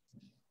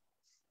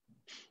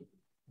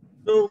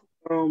 So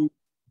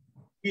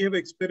we have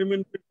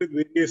experimented with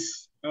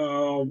various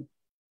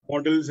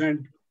models,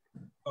 and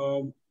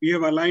we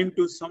have aligned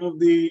to some of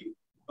the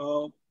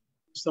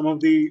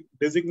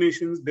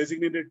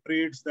designated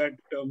trades that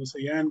Mr.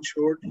 Yan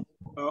showed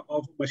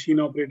of machine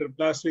operator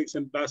plastics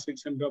and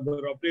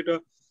rubber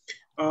operator.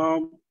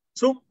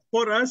 So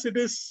for us, it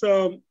is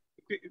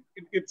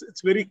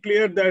it's very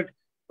clear that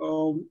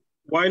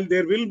while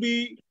there will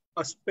be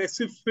a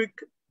specific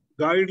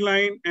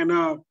guideline and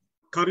a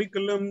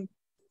curriculum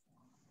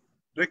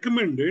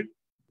recommended,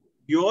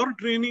 your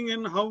training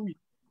and how you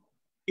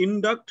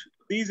induct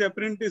these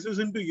apprentices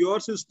into your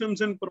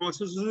systems and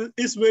processes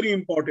is very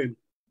important.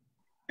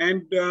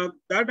 And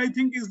that, I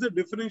think, is the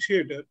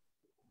differentiator.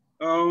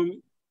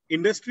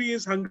 Industry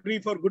is hungry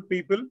for good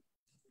people.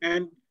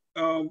 And,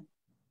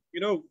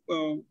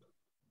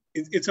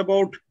 it's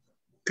about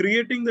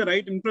creating the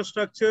right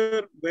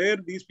infrastructure where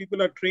these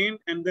people are trained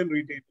and then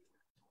retained.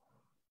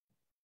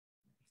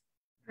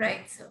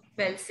 Right, so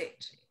well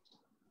said.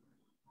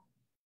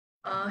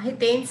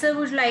 Hiten sir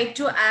would like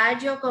to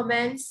add your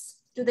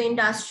comments to the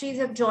industries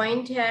have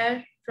joined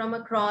here from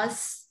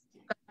across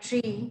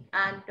country,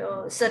 and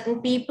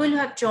certain people who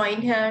have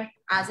joined here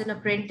as an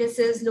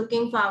apprentices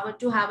looking forward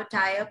to have a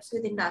tie-ups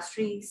with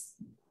industries.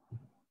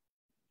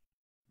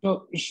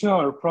 So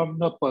sure, from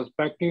the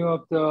perspective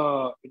of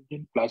the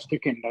Indian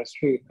plastic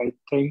industry, I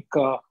think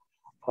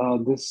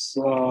this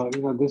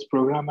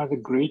program has a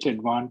great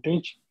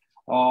advantage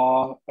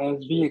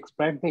as we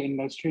expect the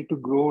industry to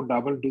grow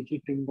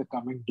double-digit in the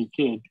coming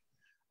decade.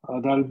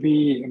 There'll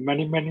be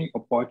many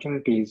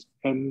opportunities,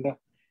 and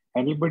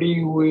anybody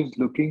who is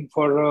looking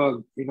for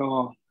a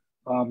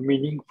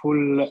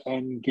meaningful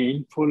and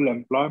gainful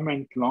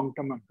employment,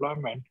 long-term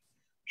employment,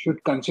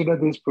 should consider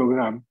this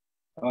program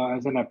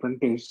as an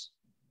apprentice.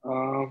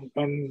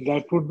 And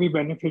that would be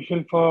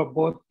beneficial for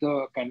both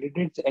the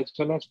candidates as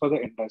well as for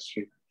the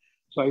industry.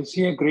 So I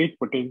see a great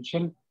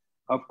potential.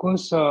 Of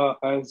course,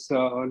 as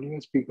earlier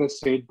speakers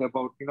said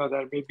about,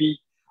 there may be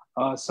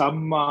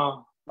some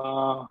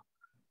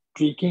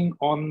tweaking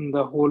on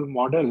the whole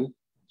model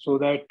so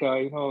that,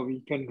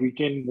 we can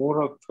retain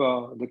more of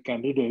the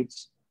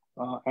candidates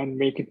and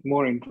make it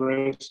more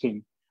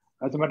interesting.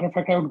 As a matter of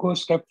fact, I would go a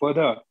step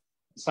further.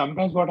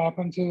 sometimes what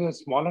happens is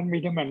small and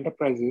medium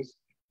enterprises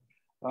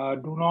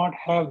do not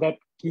have that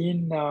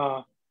keen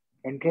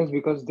interest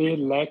because they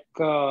lack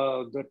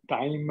the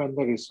time and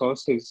the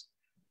resources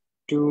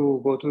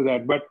to go through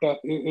that. But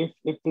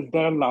if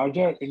there are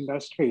larger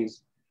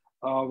industries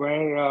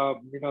where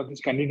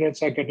these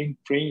candidates are getting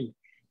trained,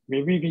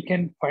 maybe we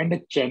can find a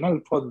channel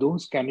for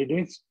those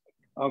candidates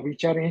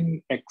which are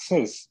in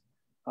excess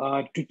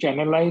to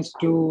channelize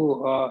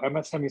to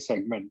MSME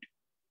segment.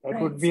 That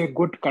would be a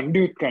good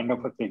conduit kind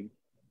of a thing.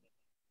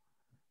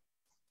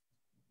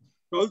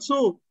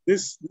 Also,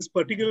 this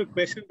particular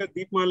question that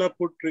Deepmala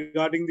put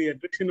regarding the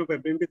attraction of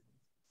apprentices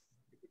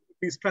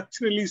is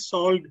structurally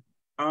solved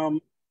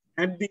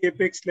at the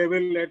apex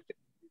level, at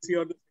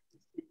or the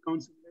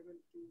council level,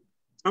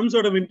 some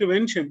sort of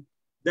intervention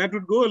that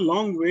would go a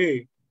long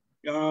way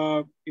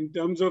in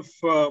terms of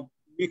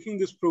making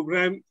this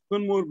program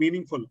even more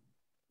meaningful.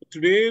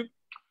 Today,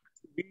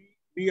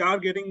 we are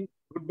getting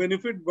good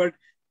benefit, but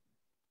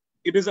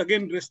it is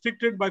again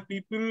restricted by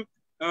people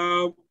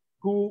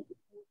who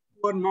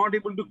are not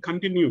able to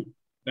continue,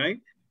 right?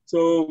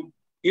 So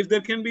if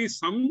there can be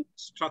some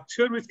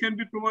structure which can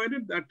be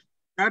provided,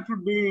 that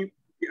would be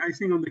the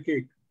icing on the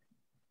cake.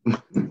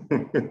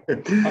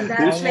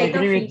 That's like a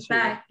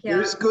feedback. Yeah.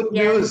 There is good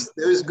news.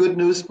 There is good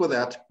news for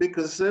that,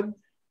 because the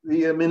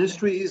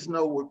ministry is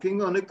now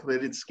working on a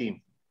credit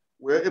scheme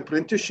where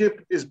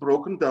apprenticeship is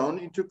broken down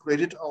into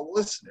credit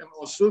hours, and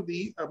also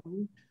the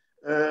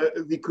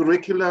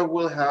curricula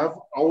will have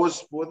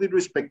hours for the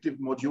respective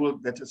module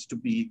that is to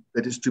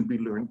be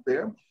learned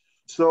there.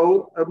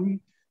 So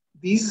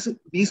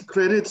these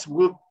credits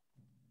will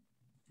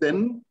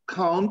then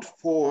count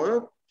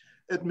for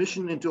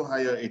admission into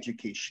higher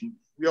education.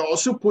 We are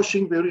also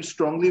pushing very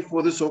strongly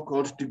for the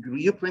so-called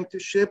degree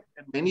apprenticeship,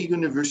 and many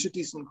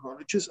universities and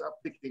colleges are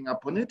picking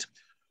up on it.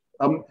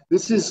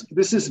 This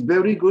is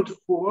very good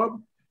for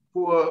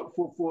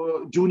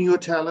junior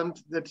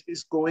talent that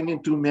is going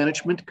into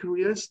management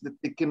careers, that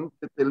they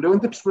learn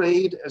the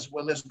trade as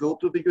well as go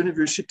to the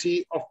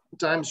university.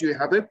 Oftentimes you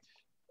have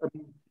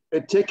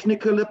a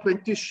technical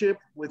apprenticeship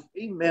with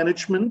a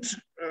management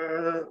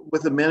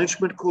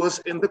course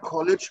in the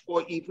college,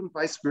 or even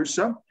vice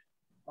versa.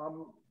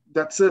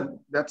 That's a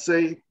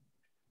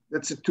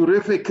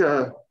terrific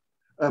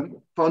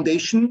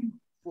foundation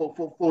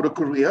for a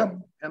career.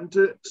 And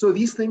so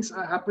these things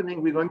are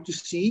happening. We're going to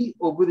see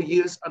over the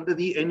years under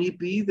the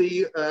NEP,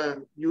 the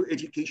new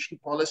education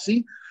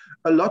policy,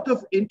 a lot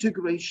of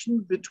integration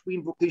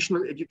between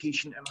vocational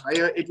education and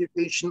higher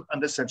education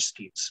under such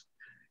schemes.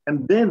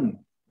 And then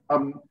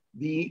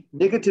the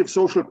negative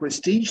social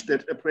prestige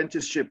that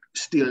apprenticeship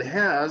still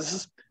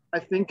has, I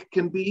think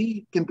can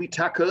be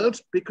tackled,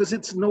 because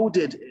it's no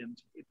dead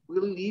end. It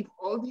will leave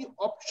all the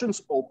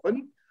options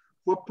open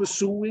for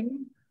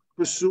pursuing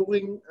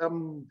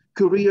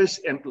careers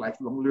and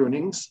lifelong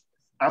learnings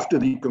after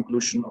the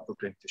conclusion of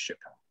apprenticeship.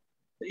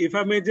 If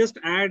I may just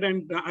add,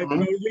 and I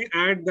proudly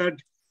add that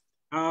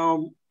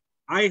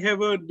I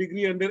have a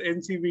degree under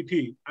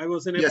NCVT. I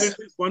was an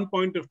apprentice one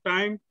point of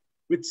time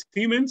with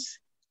Siemens.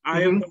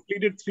 I have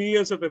completed 3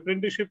 years of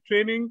apprenticeship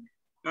training.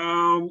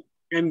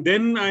 And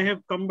then I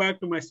have come back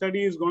to my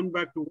studies, gone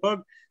back to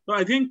work. So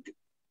I think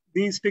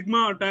the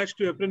stigma attached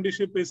to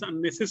apprenticeship is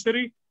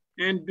unnecessary.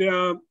 And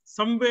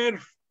somewhere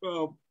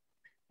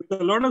with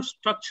a lot of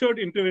structured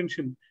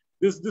intervention,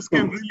 this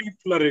can really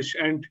flourish.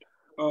 And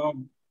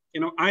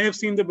I have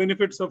seen the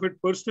benefits of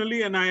it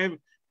personally, and I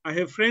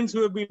have friends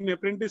who have been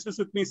apprentices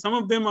with me. Some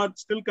of them are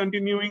still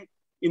continuing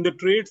in the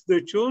trades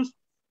they chose.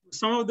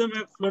 Some of them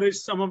have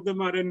flourished. Some of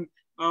them are in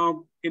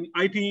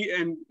IT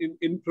and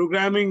in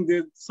programming.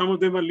 Some of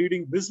them are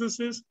leading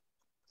businesses.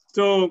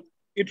 So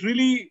it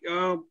really,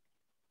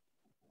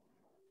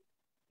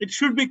 it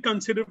should be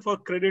considered for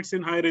credits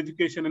in higher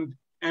education.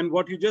 And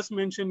what you just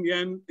mentioned,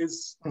 Jan,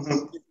 is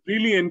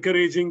really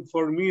encouraging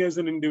for me as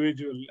an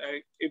individual.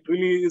 It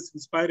really is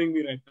inspiring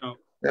me right now.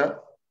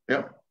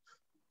 Yeah.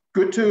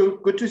 Good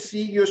to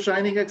see your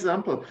shining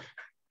example.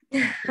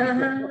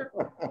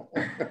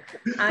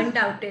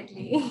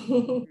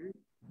 Undoubtedly.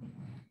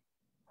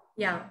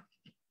 Yeah.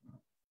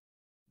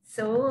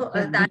 So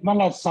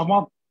Deepmala, some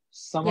of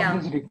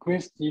these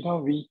requests,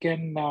 we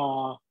can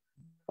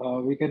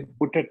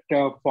put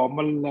a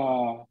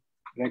formal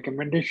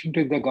recommendation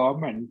to the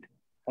government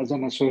as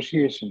an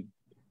association.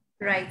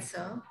 Right,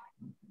 sir.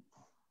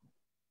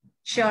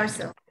 Sure,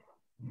 sir.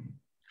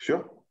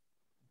 Sure.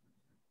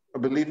 I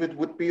believe it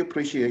would be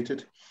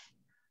appreciated.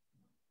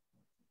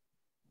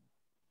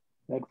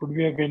 That would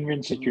be a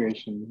win-win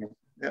situation.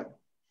 Yeah.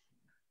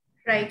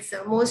 Right,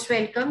 sir. Most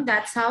welcome.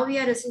 That's how we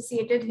are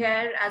associated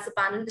here as a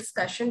panel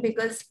discussion,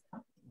 because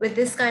with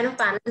this kind of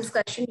panel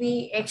discussion,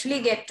 we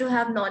actually get to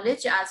have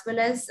knowledge, as well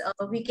as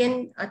we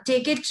can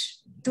take it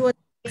to a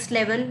next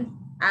level,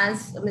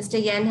 as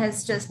Mr. Yen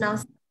has just now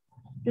said.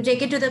 To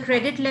take it to the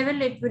credit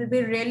level, it will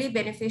be really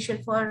beneficial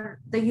for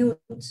the youth,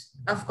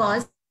 of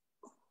course,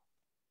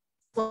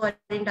 for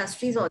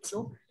industries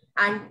also.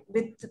 And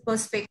with the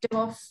perspective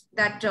of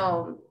that,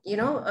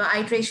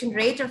 iteration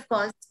rate, of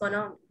course, it's going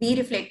to be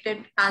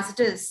reflected as it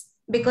is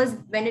because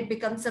when it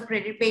becomes a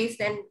credit-based,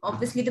 then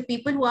obviously the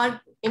people who are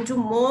into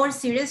more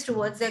serious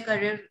towards their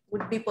career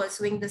would be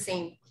pursuing the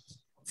same.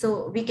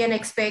 So we can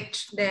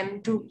expect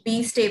them to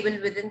be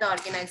stable within the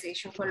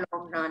organization for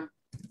long run.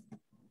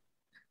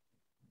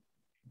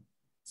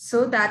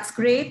 So that's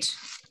great.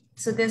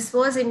 So this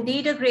was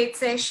indeed a great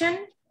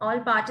session. All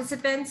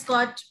participants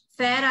got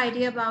fair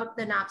idea about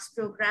the NAPS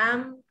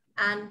program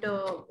and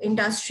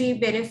industry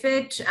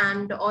benefit,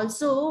 and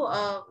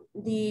also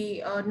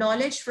the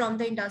knowledge from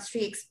the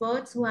industry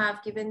experts who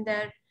have given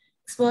their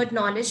expert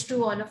knowledge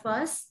to all of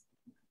us.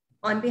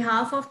 On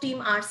behalf of team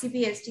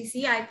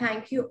RCPSDC, I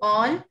thank you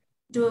all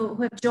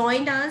who have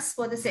joined us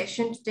for the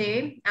session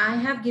today. I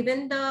have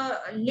given the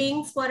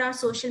links for our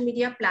social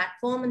media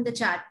platform in the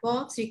chat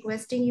box,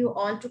 requesting you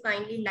all to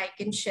kindly like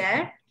and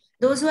share.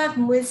 Those who have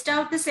missed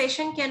out the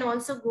session can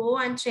also go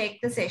and check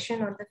the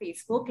session on the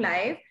Facebook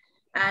Live.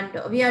 And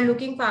we are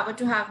looking forward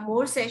to have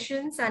more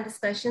sessions and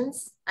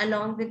discussions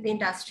along with the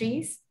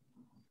industries.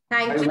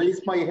 Thank you. I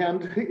raised my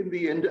hand in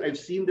the end. I've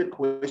seen the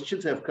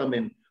questions have come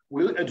in.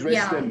 We'll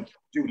address them,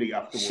 Julie,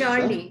 afterwards.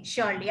 Surely,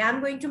 surely.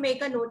 I'm going to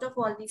make a note of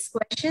all these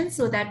questions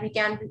so that we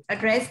can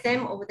address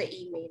them over the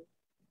email.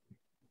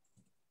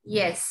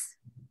 Yes.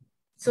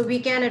 So we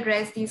can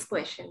address these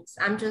questions.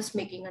 I'm just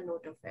making a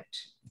note of it.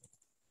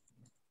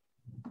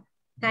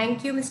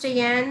 Thank you, Mr.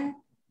 Yan.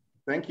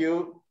 Thank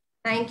you.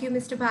 Thank you,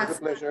 Mr. Bhaskar. It's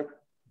a pleasure.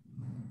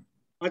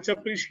 Much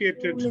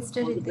appreciated.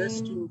 Mr. All the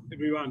best to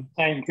everyone.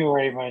 Thank you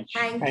very much.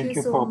 Thank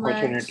you so for much.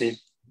 opportunity.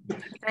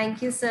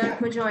 Thank you, sir,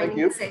 for joining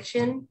the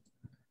session.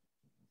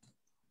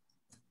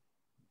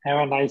 Have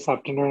a nice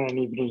afternoon and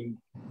evening.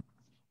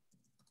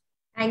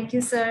 Thank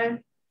you, sir.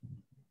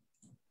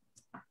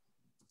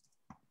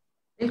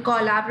 We'll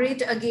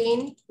collaborate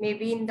again,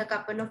 maybe in the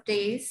couple of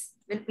days.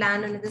 We'll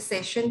plan another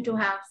session to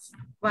have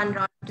one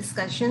round of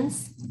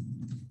discussions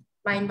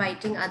by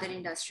inviting other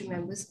industry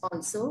members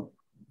also.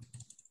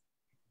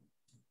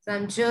 So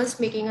I'm just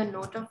making a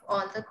note of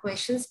all the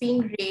questions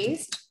being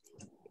raised.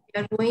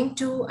 We are going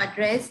to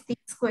address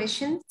these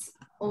questions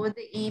over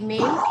the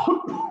email.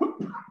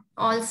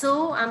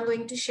 Also, I'm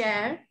going to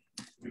share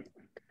the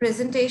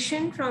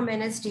presentation from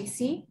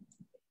NSDC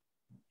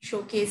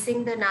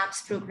showcasing the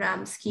NAPS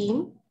program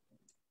scheme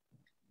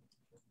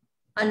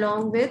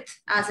along with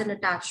as an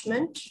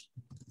attachment.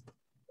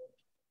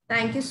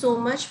 Thank you so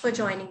much for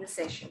joining the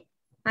session.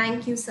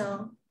 Thank you,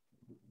 sir.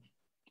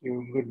 Thank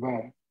you.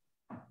 Goodbye.